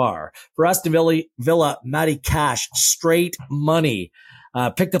thus far. For Aston Villa, Matty Cash, straight money.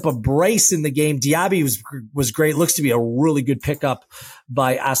 Picked up a brace in the game. Diaby was great. Looks to be a really good pickup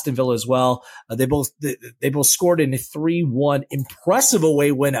by Aston Villa as well. They both scored in a 3-1 impressive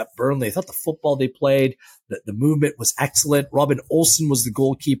away win at Burnley. I thought the football they played, the movement was excellent. Robin Olsen was the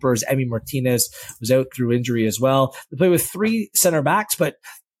goalkeeper, as Emi Martinez was out through injury as well. They play with 3 center backs, but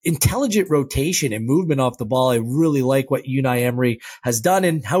intelligent rotation and movement off the ball. I really like what Unai Emery has done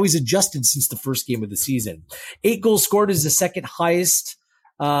and how he's adjusted since the first game of the season. 8 goals scored is the second highest.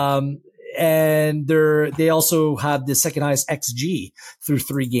 And they also have the second highest XG through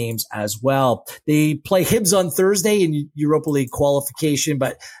 3 games as well. They play Hibs on Thursday in Europa League qualification,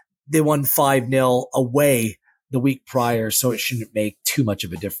 but they won 5-0 away the week prior, so it shouldn't make too much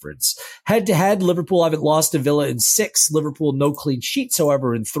of a difference. Head to head, Liverpool haven't lost to Villa in 6. Liverpool no clean sheets,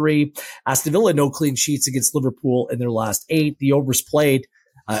 however, in 3. Aston Villa no clean sheets against Liverpool in their last 8. The overs played.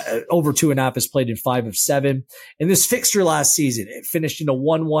 Over 2.5 is played in 5 of 7. In this fixture last season, it finished in a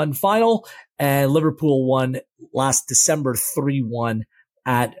 1-1 final, and Liverpool won last December 3-1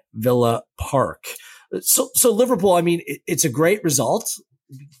 at Villa Park. So Liverpool, I mean, it's a great result.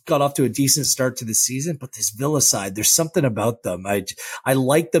 Got off to a decent start to the season, but this Villa side, there's something about them. I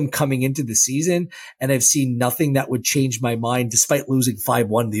like them coming into the season, and I've seen nothing that would change my mind despite losing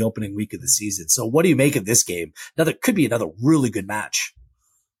 5-1 the opening week of the season. So what do you make of this game? Now, there could be another really good match.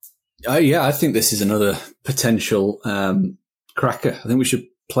 Yeah, I think this is another potential cracker. I think we should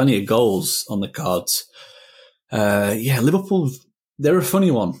plenty of goals on the cards. Liverpool, they're a funny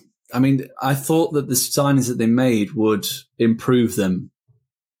one. I mean, I thought that the signings that they made would improve them,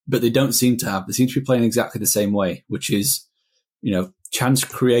 but they don't seem to have. They seem to be playing exactly the same way, which is, you know, chance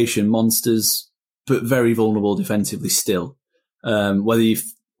creation monsters, but very vulnerable defensively still. Whether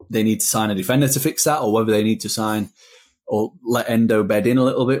they need to sign a defender to fix that, or whether they need to sign or let Endo bed in a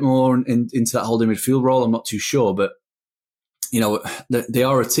little bit more into that holding midfield role, I'm not too sure. But they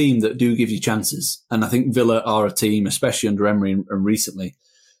are a team that do give you chances. And I think Villa are a team, especially under Emery and recently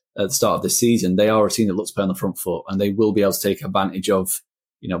at the start of this season, they are a team that looks to play on the front foot, and they will be able to take advantage of,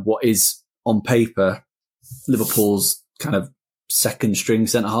 what is on paper Liverpool's kind of second string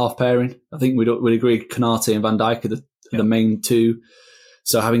centre half pairing. I think we'd agree Konate and Van Dijk are the main two.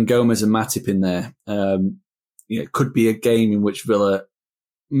 So having Gomez and Matip in there, it could be a game in which Villa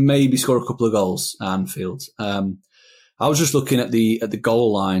maybe score a couple of goals at Anfield. I was just looking at the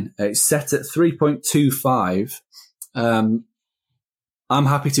goal line. It's set at 3.25. I'm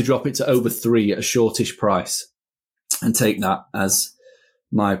happy to drop it to over 3 at a shortish price and take that as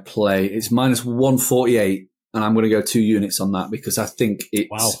my play. It's minus 148, and I'm going to go 2 units on that because I think it's...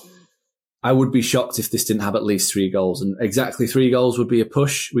 Wow. I would be shocked if this didn't have at least 3 goals, and exactly 3 goals would be a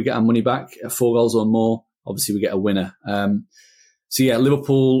push. We get our money back. 4 goals or more, obviously we get a winner. So yeah,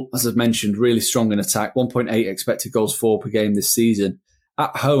 Liverpool, as I've mentioned, really strong in attack. 1.8 expected goals for per game this season.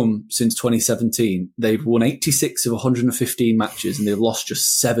 At home since 2017, they've won 86 of 115 matches and they've lost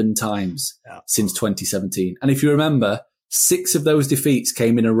just 7 times since 2017. And if you remember, 6 of those defeats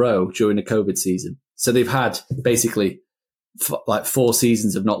came in a row during the COVID season. So they've had basically 4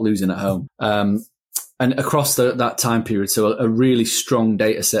 seasons of not losing at home. And across that time period, so a really strong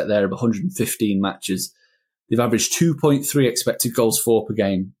data set there of 115 matches. They've averaged 2.3 expected goals for per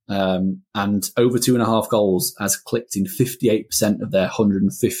game, and over 2.5 goals has clicked in 58% of their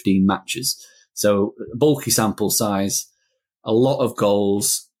 115 matches. So a bulky sample size, a lot of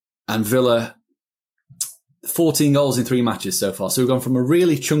goals, and Villa, 14 goals in 3 matches so far. So we've gone from a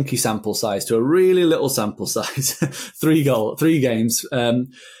really chunky sample size to a really little sample size. 3 games.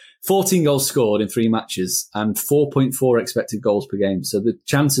 14 goals scored in 3 matches and 4.4 expected goals per game. So the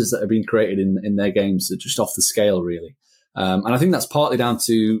chances that have been created in their games are just off the scale, really. And I think that's partly down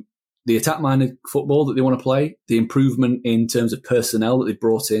to the attack-minded football that they want to play, the improvement in terms of personnel that they've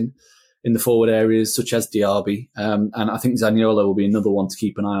brought in the forward areas, such as Diaby. And I think Zaniolo will be another one to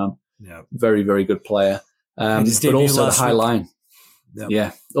keep an eye on. Yeah. Very, very good player. But also the high line. Yep.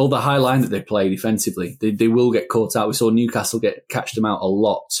 Yeah, all the high line that they play defensively, they will get caught out. We saw Newcastle catch them out a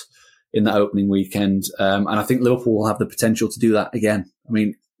lot in that opening weekend. And I think Liverpool will have the potential to do that again. I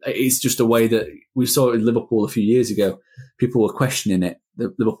mean, it's just a way that we saw it in Liverpool a few years ago. People were questioning it,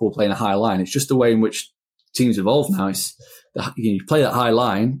 Liverpool playing a high line. It's just the way in which teams evolve now. It's you play that high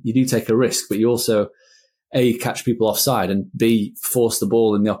line, you do take a risk, but you also, A, catch people offside, and B, force the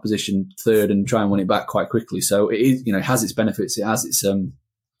ball in the opposition third and try and win it back quite quickly. So it is, it has its benefits, it has its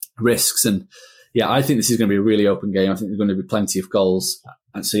risks. And yeah, I think this is going to be a really open game. I think there's going to be plenty of goals.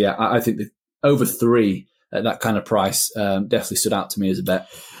 And so, yeah, I think that over 3 at that kind of price definitely stood out to me as a bet.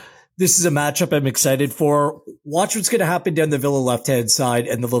 This is a matchup I'm excited for. Watch what's going to happen down the Villa left-hand side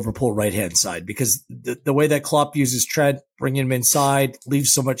and the Liverpool right-hand side, because the way that Klopp uses Trent, bringing him inside,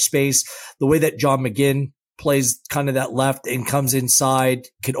 leaves so much space, the way that John McGinn plays kind of that left and comes inside,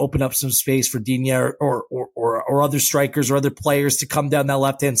 can open up some space for Digne or other strikers or other players to come down that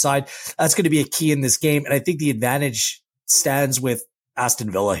left-hand side. That's going to be a key in this game. And I think the advantage stands with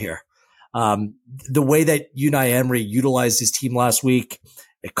Aston Villa here. The way that Unai Emery utilized his team last week,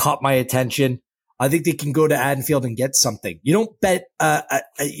 it caught my attention. I think they can go to Anfield and get something. You don't bet,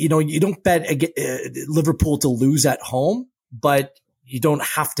 Liverpool to lose at home, but you don't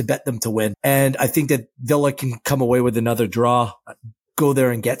have to bet them to win. And I think that Villa can come away with another draw, go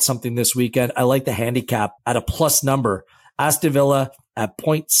there and get something this weekend. I like the handicap at a plus number. Aston Villa at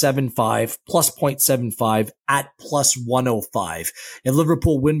 0.75, plus 0.75 at plus 105. If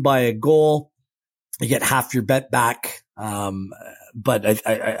Liverpool win by a goal, you get half your bet back. But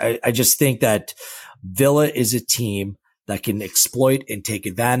I just think that Villa is a team that can exploit and take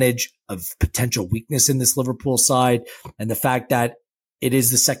advantage of potential weakness in this Liverpool side. And the fact that it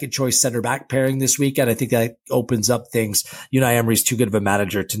is the second choice center back pairing this weekend, I think that opens up things. Unai Emery's too good of a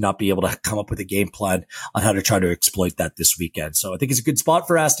manager to not be able to come up with a game plan on how to try to exploit that this weekend. So I think it's a good spot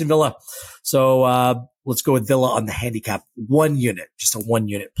for Aston Villa. So, let's go with Villa on the handicap 1 unit, just a 1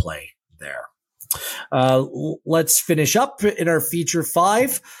 unit play there. Let's finish up in our feature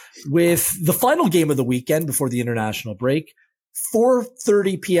 5 with the final game of the weekend before the international break.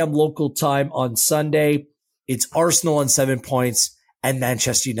 4:30 p.m. local time on Sunday. It's Arsenal on 7 points and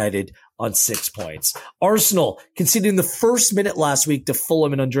Manchester United on 6 points. Arsenal conceding the first minute last week to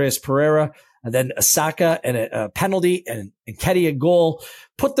Fulham and Andreas Pereira, and then a Saka and a penalty and Nketiah a goal,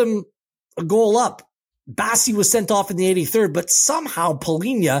 put them a goal up. Bassi was sent off in the 83rd, but somehow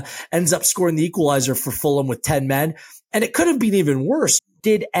Palhinha ends up scoring the equalizer for Fulham with 10 men. And it could have been even worse.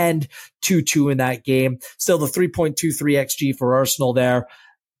 Did end 2-2 in that game. Still the 3.23 XG for Arsenal there.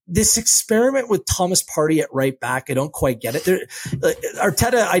 this experiment with Thomas Partey at right back, I don't quite get it.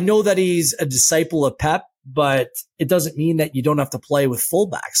 Arteta, I know that he's a disciple of Pep, but it doesn't mean that you don't have to play with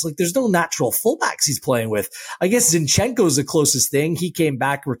fullbacks. Like, there's no natural fullbacks he's playing with. I guess Zinchenko's the closest thing. He came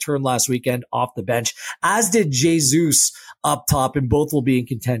back, returned last weekend off the bench, as did Jesus up top, and both will be in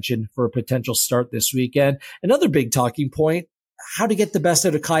contention for a potential start this weekend. Another big talking point, how to get the best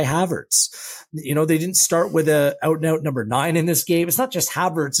out of Kai Havertz. You know, they didn't start with a out and out number 9 in this game. It's not just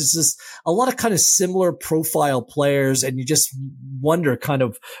Havertz. It's just a lot of kind of similar profile players. And you just wonder kind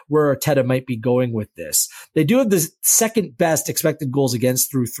of where Arteta might be going with this. They do have the second best expected goals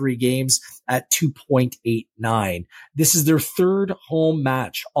against through 3 games at 2.89. This is their third home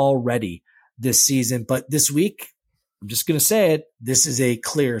match already this season. But this week, I'm just going to say it, this is a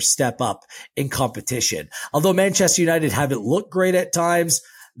clear step up in competition. Although Manchester United haven't looked great at times,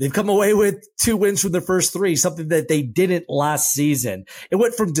 they've come away with 2 wins from their first 3, something that they didn't last season. It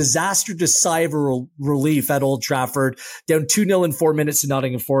went from disaster to sigh of relief at Old Trafford, down 2-0 in 4 minutes to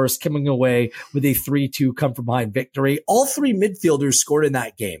Nottingham Forest, coming away with a 3-2 come from behind victory. All 3 midfielders scored in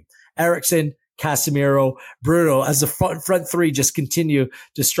that game. Eriksen, Casemiro, Bruno, as the front 3 just continue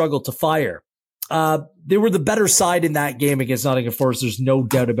to struggle to fire. They were the better side in that game against Nottingham Forest. There's no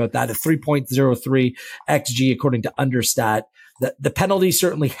doubt about that. A 3.03 XG according to Understat. The penalty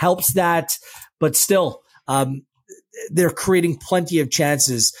certainly helps that, but still, they're creating plenty of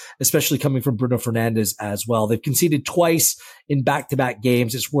chances, especially coming from Bruno Fernandes as well. They've conceded twice in back-to-back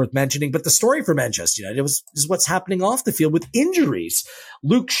games. It's worth mentioning. But the story for Manchester United is what's happening off the field with injuries.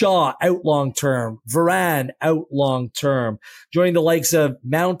 Luke Shaw out long-term. Varane out long-term. Joining the likes of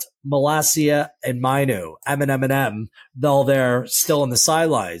Mount, Malacia, and Mainu. M&M, all there still on the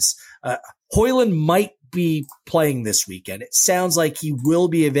sidelines. Højlund might be playing this weekend. It sounds like he will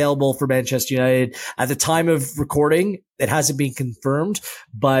be available for Manchester United. At the time of recording, it hasn't been confirmed,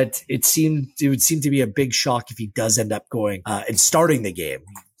 but it would seem to be a big shock if he does end up going and starting the game.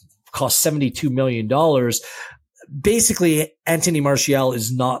 Cost $72 million. Basically, Anthony Martial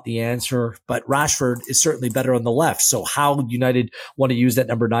is not the answer, but Rashford is certainly better on the left. So how United want to use that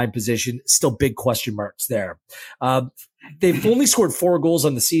number 9 position, still big question marks there. They've only scored 4 goals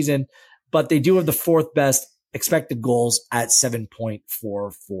on the season, but they do have the 4th best expected goals at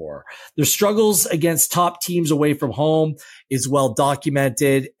 7.44. Their struggles against top teams away from home is well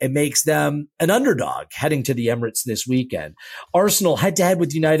documented. It makes them an underdog heading to the Emirates this weekend. Arsenal head to head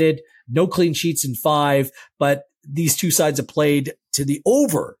with United, no clean sheets in 5, but these two sides have played to the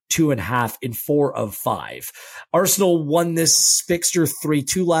over 2.5 in 4 of 5. Arsenal won this fixture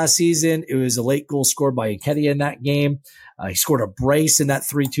 3-2 last season. It was a late goal scored by Nketiah in that game. He scored a brace in that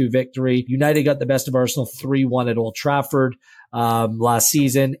 3-2 victory. United got the best of Arsenal 3-1 at Old Trafford last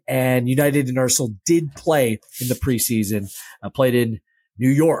season. And United and Arsenal did play in the preseason, played in New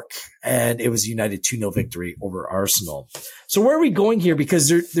York, and it was a United 2-0 victory over Arsenal. So where are we going here? Because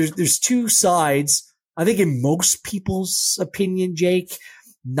there's 2 sides. I think in most people's opinion, Jake,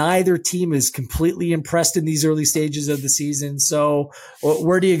 neither team is completely impressed in these early stages of the season. So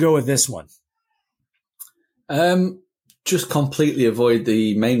where do you go with this one? Just completely avoid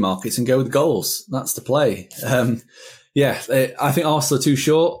the main markets and go with goals. That's the play. I think Arsenal are too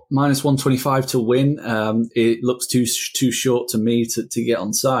short, minus 125 to win. It looks too short to me to get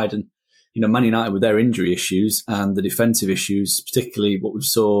onside. And, Man United with their injury issues and the defensive issues, particularly what we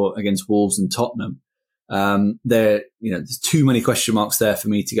saw against Wolves and Tottenham, there's too many question marks there for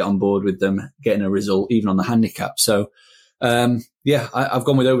me to get on board with them getting a result, even on the handicap. So, I've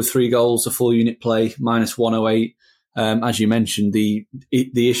gone with over 3 goals, a full unit play, minus 108. As you mentioned, the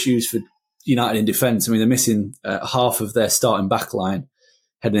issues for United in defence. I mean, they're missing half of their starting back line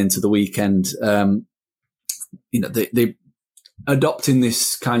heading into the weekend. They adopting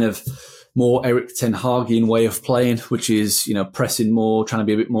this kind of more Erik ten Hagian way of playing, which is, pressing more, trying to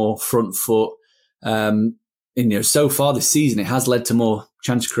be a bit more front foot. So far this season, it has led to more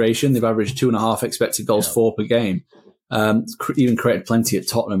chance creation. They've averaged 2.5 expected goals for per game. Even created plenty at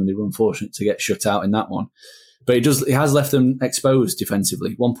Tottenham, and they were unfortunate to get shut out in that one. But it has left them exposed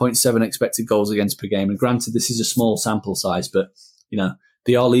defensively. 1.7 expected goals against per game. And granted, this is a small sample size, but,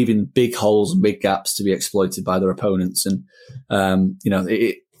 they are leaving big holes and big gaps to be exploited by their opponents. And,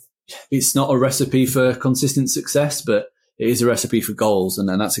 it's not a recipe for consistent success, but it is a recipe for goals. And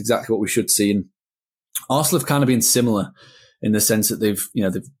that's exactly what we should see. And Arsenal have kind of been similar in the sense that they've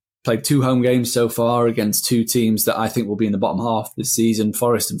played 2 home games so far against 2 teams that I think will be in the bottom half this season,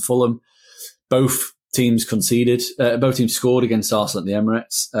 Forest and Fulham. Both teams scored against Arsenal at the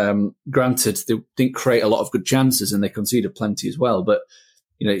Emirates. Granted, they didn't create a lot of good chances and they conceded plenty as well, but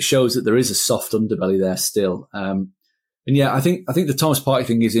it shows that there is a soft underbelly there still. And yeah, I think the Thomas Partey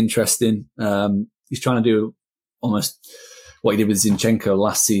thing is interesting. He's trying to do almost what he did with Zinchenko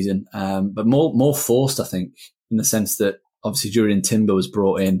last season, but more forced, I think, in the sense that obviously Jurrien Timber was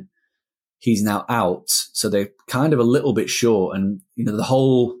brought in. He's now out, so they're kind of a little bit short. And, the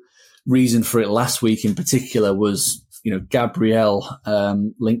whole reason for it last week in particular was, Gabriel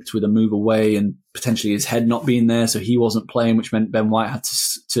linked with a move away and potentially his head not being there, so he wasn't playing, which meant Ben White had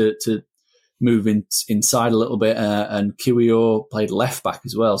to move inside a little bit, and Kiwior played left back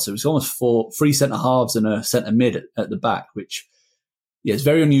as well. So it was almost three centre halves and a centre mid at the back, which it's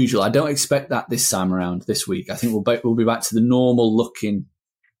very unusual. I don't expect that this time around this week. I think we'll be back to the normal looking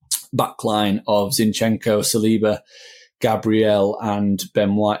backline of Zinchenko, Saliba, Gabriel, and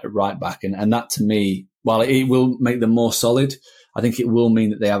Ben White at right back, and that to me, while it will make them more solid, I think it will mean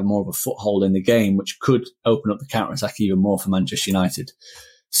that they have more of a foothold in the game, which could open up the counter-attack even more for Manchester United.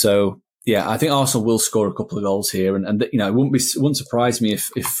 So, yeah, I think Arsenal will score a couple of goals here. And it wouldn't surprise me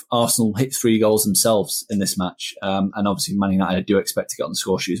if Arsenal hit 3 goals themselves in this match. And obviously Man United, I do expect to get on the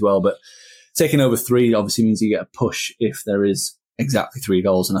score sheet as well. But taking over 3 obviously means you get a push if there is exactly 3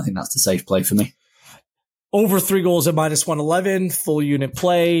 goals. And I think that's the safe play for me. Over 3 goals at -111, full unit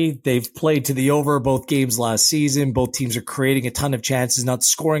play. They've played to the over both games last season. Both teams are creating a ton of chances, not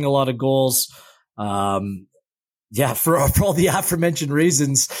scoring a lot of goals. For all the aforementioned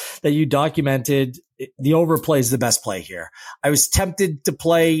reasons that you documented, the overplay is the best play here. I was tempted to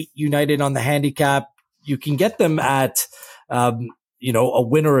play United on the handicap. You can get them at, a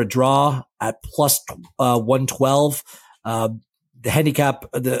win or a draw at plus 112. The handicap,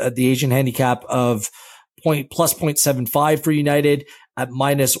 the Asian handicap of plus 0.75 for United at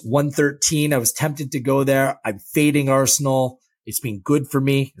 -113. I was tempted to go there. I'm fading Arsenal. It's been good for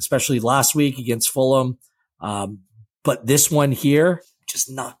me, especially last week against Fulham. But this one here, just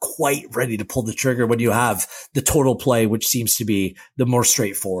not quite ready to pull the trigger when you have the total play, which seems to be the more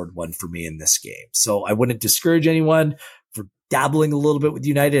straightforward one for me in this game. So I wouldn't discourage anyone for dabbling a little bit with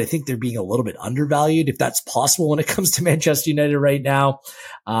United. I think they're being a little bit undervalued, if that's possible when it comes to Manchester United right now.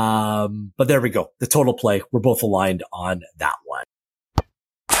 But there we go. The total play. We're both aligned on that one.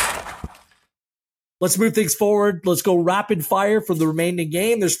 Let's move things forward. Let's go rapid fire for the remaining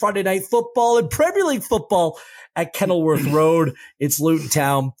game. There's Friday night football and Premier League football at Kenilworth Road. It's Luton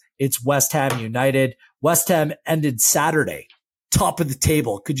Town. It's West Ham United. West Ham ended Saturday top of the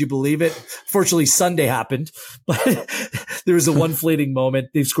table. Could you believe it? Fortunately, Sunday happened, but there was a one fleeting moment.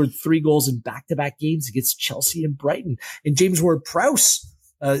 They've scored 3 goals in back-to-back games against Chelsea and Brighton. And James Ward-Prowse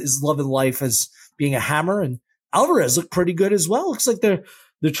is loving life as being a hammer. And Alvarez looked pretty good as well. Looks like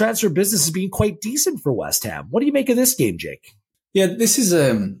the transfer business is being quite decent for West Ham. What do you make of this game, Jake? Yeah, this is,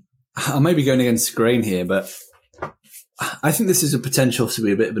 I may be going against the grain here, but I think this is a potential to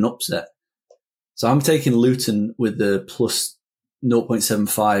be a bit of an upset. So I'm taking Luton with the plus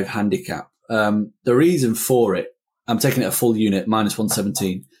 0.75 handicap. The reason for it, I'm taking it a full unit,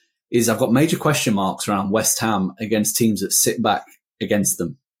 -117, is I've got major question marks around West Ham against teams that sit back against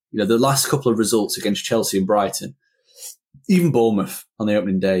them. The last couple of results against Chelsea and Brighton, even Bournemouth on the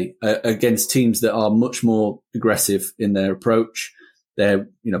opening day, against teams that are much more aggressive in their approach. They're,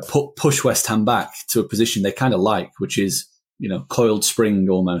 push West Ham back to a position they kind of like, which is, coiled spring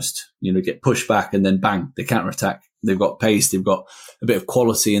almost. Get pushed back and then bang, they counter-attack. They've got pace. They've got a bit of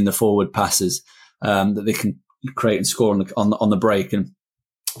quality in the forward passes that they can create and score on the break. And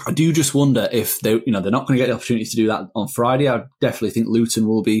I do just wonder if they're not going to get the opportunity to do that on Friday. I definitely think Luton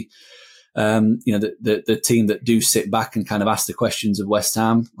will be, the team that do sit back and kind of ask the questions of West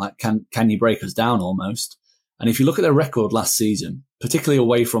Ham, like can you break us down almost? And if you look at their record last season, particularly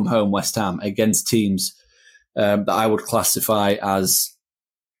away from home, West Ham against teams that I would classify as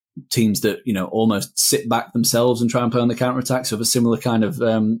teams that, almost sit back themselves and try and play on the counter-attack, so of a similar kind of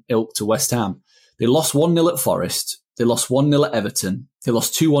ilk to West Ham. They lost 1-0 at Forest. They lost 1-0 at Everton. They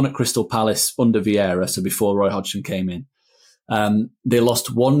lost 2-1 at Crystal Palace under Vieira, so before Roy Hodgson came in. They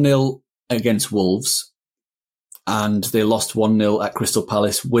lost 1-0 against Wolves, and they lost 1-0 at Crystal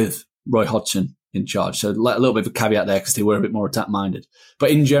Palace with Roy Hodgson in charge. So a little bit of a caveat there because they were a bit more attack-minded.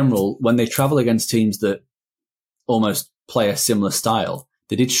 But in general, when they travel against teams that almost play a similar style,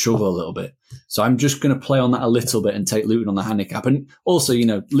 they did struggle a little bit. So I'm just going to play on that a little bit and take Luton on the handicap. And also,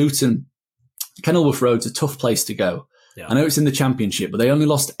 Luton, Kenilworth Road's a tough place to go. Yeah. I know it's in the Championship, but they only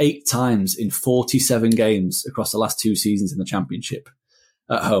lost 8 times in 47 games across the last 2 seasons in the Championship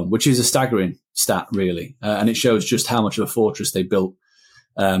at home, which is a staggering stat, really. And it shows just how much of a fortress they built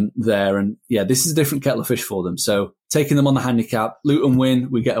there. And yeah, this is a different kettle of fish for them. So taking them on the handicap, Luton win,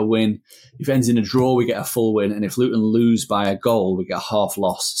 we get a win. If it ends in a draw, we get a full win. And if Luton lose by a goal, we get a half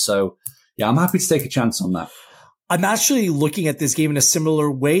loss. So yeah, I'm happy to take a chance on that. I'm actually looking at this game in a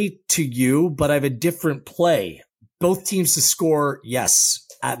similar way to you, but I have a different play. Both teams to score, yes,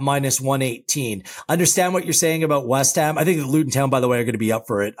 at -118. Understand what you're saying about West Ham. I think that Luton Town, by the way, are going to be up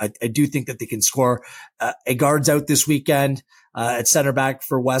for it. I do think that they can score. Agard's out this weekend at center back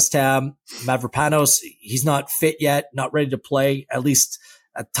for West Ham. Mavropanos, he's not fit yet, not ready to play, at least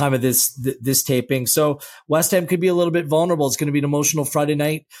at the time of this taping. So West Ham could be a little bit vulnerable. It's going to be an emotional Friday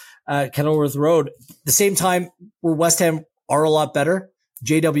night at Kenilworth Road. At the same time, where West Ham are a lot better,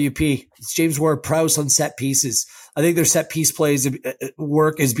 JWP, it's James Ward-Prowse on set pieces. I think their set piece plays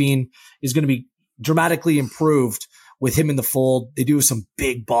work is going to be dramatically improved with him in the fold. They do have some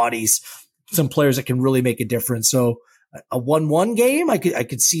big bodies, some players that can really make a difference. So a 1-1 game, I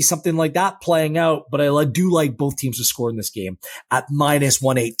could see something like that playing out, but I do like both teams to score in this game at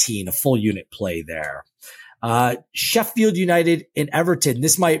 -118, a full unit play there. Sheffield United and Everton.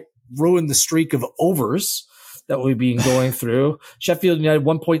 This might ruin the streak of overs that we've been going through. Sheffield United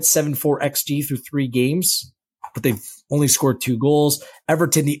 1.74 XG through 3 games, but they've only scored 2 goals.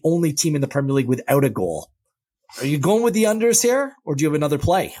 Everton, the only team in the Premier League without a goal. Are you going with the unders here, or do you have another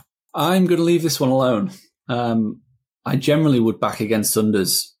play? I'm going to leave this one alone. I generally would back against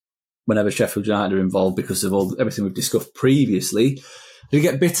unders whenever Sheffield United are involved because of everything we've discussed previously. They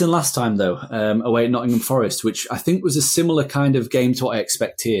get bitten last time, though, away at Nottingham Forest, which I think was a similar kind of game to what I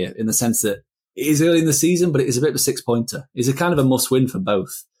expect here, in the sense that it is early in the season, but it is a bit of a 6-pointer. It's a kind of a must-win for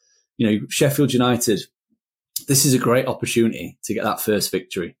both. You know, Sheffield United, this is a great opportunity to get that first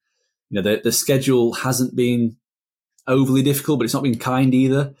victory. You know, the schedule hasn't been overly difficult, but it's not been kind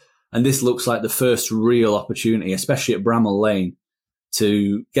either. And this looks like the first real opportunity, especially at Bramall Lane,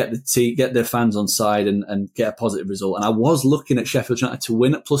 to get their fans on side and get a positive result. And I was looking at Sheffield United to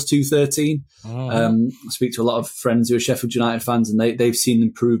win at +213. I speak to a lot of friends who are Sheffield United fans, and they've seen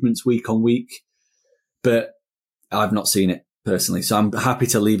improvements week on week, but I've not seen it personally. So I'm happy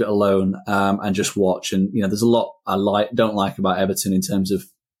to leave it alone and just watch. And you know, there's a lot I don't like about Everton in terms of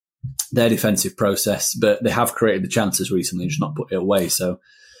their defensive process, but they have created the chances recently and just not put it away. So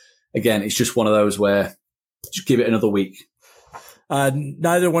again, it's just one of those where just give it another week.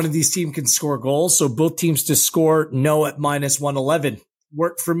 Neither one of these teams can score goals, so both teams to score no at -111.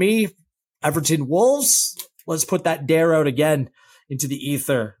 Worked for me. Everton Wolves. Let's put that dare out again into the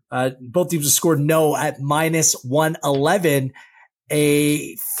ether. Both teams to score no at -111.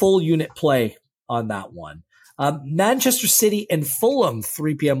 A full unit play on that one. Manchester City and Fulham,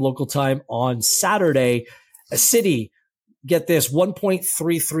 3 p.m. local time on Saturday. City, get this,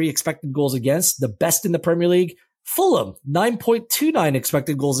 1.33 expected goals against, the best in the Premier League. Fulham, 9.29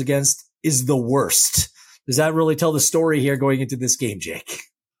 expected goals against, is the worst. Does that really tell the story here going into this game, Jake?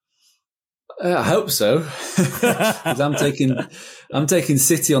 I hope so. Because I'm taking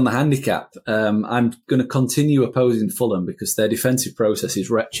City on the handicap. I'm going to continue opposing Fulham because their defensive process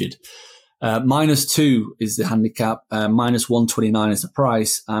is wretched. -2 is the handicap, -129 is the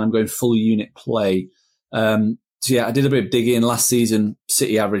price, and I'm going full unit play. So yeah, I did a bit of digging. Last season,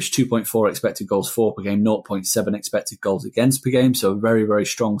 City averaged 2.4 expected goals for per game, 0.7 expected goals against per game. So very, very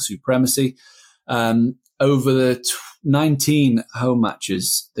strong supremacy. Over the 19 home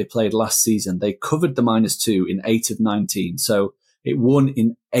matches they played last season, they covered the -2 in 8 of 19. So it won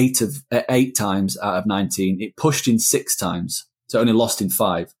in 8 times out of 19. It pushed in 6 times. So it only lost in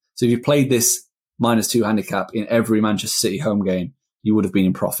 5. So if you played this -2 handicap in every Manchester City home game, you would have been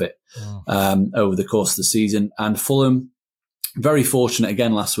in profit over the course of the season. And Fulham, very fortunate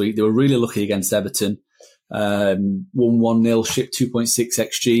again last week. They were really lucky against Everton. Won 1-0, shipped 2.6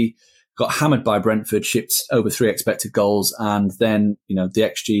 XG, got hammered by Brentford, shipped over 3 expected goals. And then, you know, the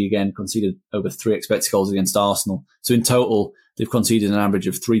XG again conceded over 3 expected goals against Arsenal. So in total, they've conceded an average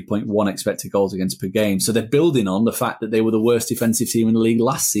of 3.1 expected goals against per game. So they're building on the fact that they were the worst defensive team in the league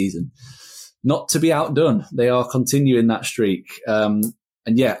last season. Not to be outdone. They are continuing that streak.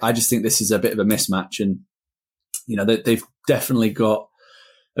 And yeah, I just think this is a bit of a mismatch. And, you know, they've definitely got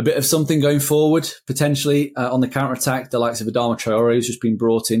a bit of something going forward, potentially on the counter-attack. The likes of Adama Traore, who's just been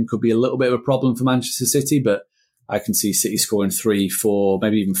brought in, could be a little bit of a problem for Manchester City, but I can see City scoring 3, 4,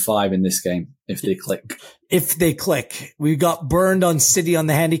 maybe even 5 in this game if they click. If they click. We got burned on City on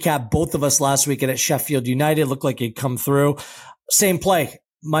the handicap, both of us last weekend at Sheffield United. Looked like it'd come through. Same play.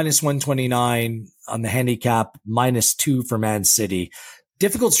 -129 on the handicap, -2 for Man City.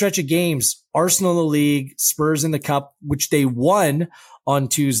 Difficult stretch of games. Arsenal in the league, Spurs in the cup, which they won on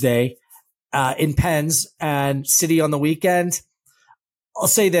Tuesday in pens, and City on the weekend. I'll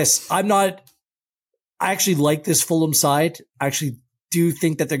say this. I actually like this Fulham side. I actually do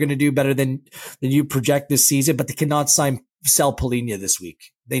think that they're going to do better than you project this season, but they cannot sell Palhinha this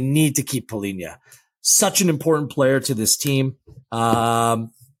week. They need to keep Palhinha. Such an important player to this team.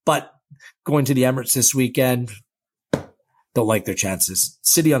 But going to the Emirates this weekend, don't like their chances.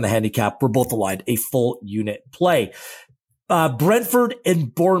 City on the handicap. We're both aligned. A full unit play. Brentford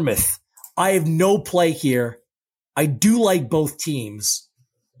and Bournemouth. I have no play here. I do like both teams.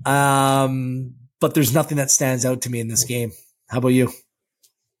 But there's nothing that stands out to me in this game. How about you?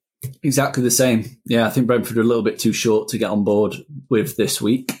 Exactly the same. Yeah, I think Brentford are a little bit too short to get on board with this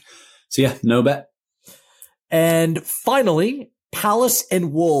week. So yeah, no bet. And finally, Palace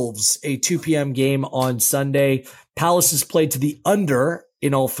and Wolves, a 2 p.m. game on Sunday. Palace has played to the under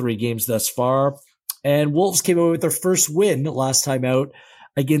in all 3 games thus far. And Wolves came away with their first win last time out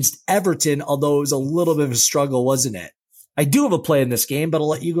against Everton, although it was a little bit of a struggle, wasn't it? I do have a play in this game, but I'll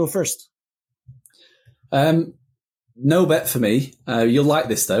let you go first. No bet for me. You'll like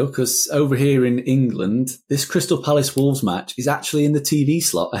this, though, because over here in England, this Crystal Palace Wolves match is actually in the TV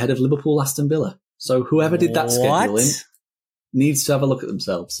slot ahead of Liverpool Aston Villa. So whoever did that scheduling needs to have a look at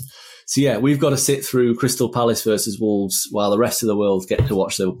themselves. So yeah, we've got to sit through Crystal Palace versus Wolves while the rest of the world get to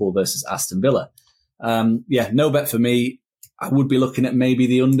watch Liverpool versus Aston Villa. Yeah, no bet for me. I would be looking at maybe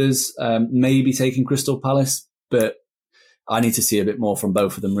the unders, maybe taking Crystal Palace, but I need to see a bit more from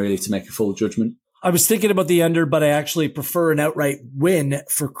both of them really to make a full judgment. I was thinking about the under, but I actually prefer an outright win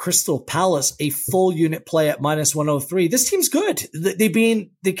for Crystal Palace, a full unit play at -103. This team's good.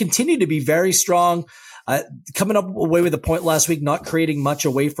 They continue to be very strong. Coming up away with a point last week, not creating much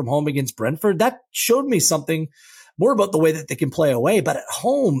away from home against Brentford. That showed me something more about the way that they can play away. But at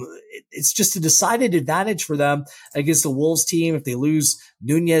home, it's just a decided advantage for them against the Wolves team. If they lose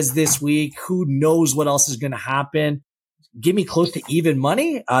Nunez this week, who knows what else is going to happen? Give me close to even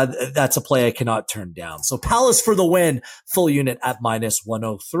money. That's a play I cannot turn down. So Palace for the win, full unit at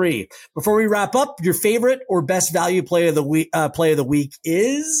 -103. Before we wrap up, your favorite or best value play of the week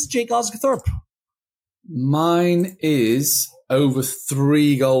is Jake Osgathorpe. Mine is over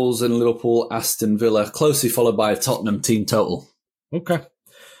 3 goals in Liverpool Aston Villa, closely followed by a Tottenham team total. Okay.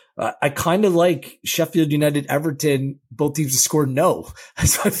 I kind of like Sheffield United, Everton. Both teams have scored no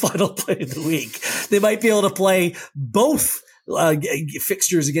as my final play of the week. They might be able to play both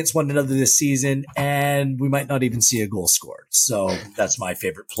fixtures against one another this season, and we might not even see a goal scored. So that's my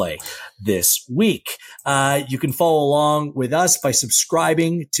favorite play this week. You can follow along with us by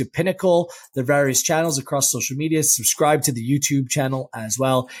subscribing to Pinnacle, the various channels across social media. Subscribe to the YouTube channel as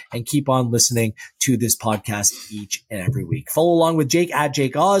well, and keep on listening to this podcast each and every week. Follow along with Jake at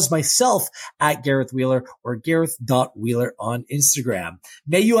Jake Oz, myself at Gareth Wheeler, or Gareth.Wheeler on Instagram.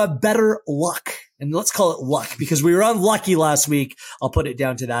 May you have better luck. And let's call it luck because we were unlucky last week. I'll put it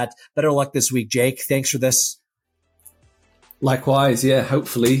down to that. Better luck this week, Jake. Thanks for this. Likewise, yeah.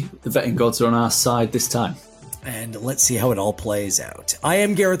 Hopefully the betting gods are on our side this time. And let's see how it all plays out. I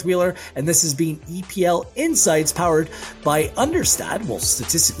am Gareth Wheeler, and this has been EPL Insights powered by Understat, well,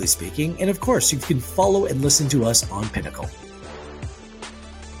 statistically speaking. And of course, you can follow and listen to us on Pinnacle.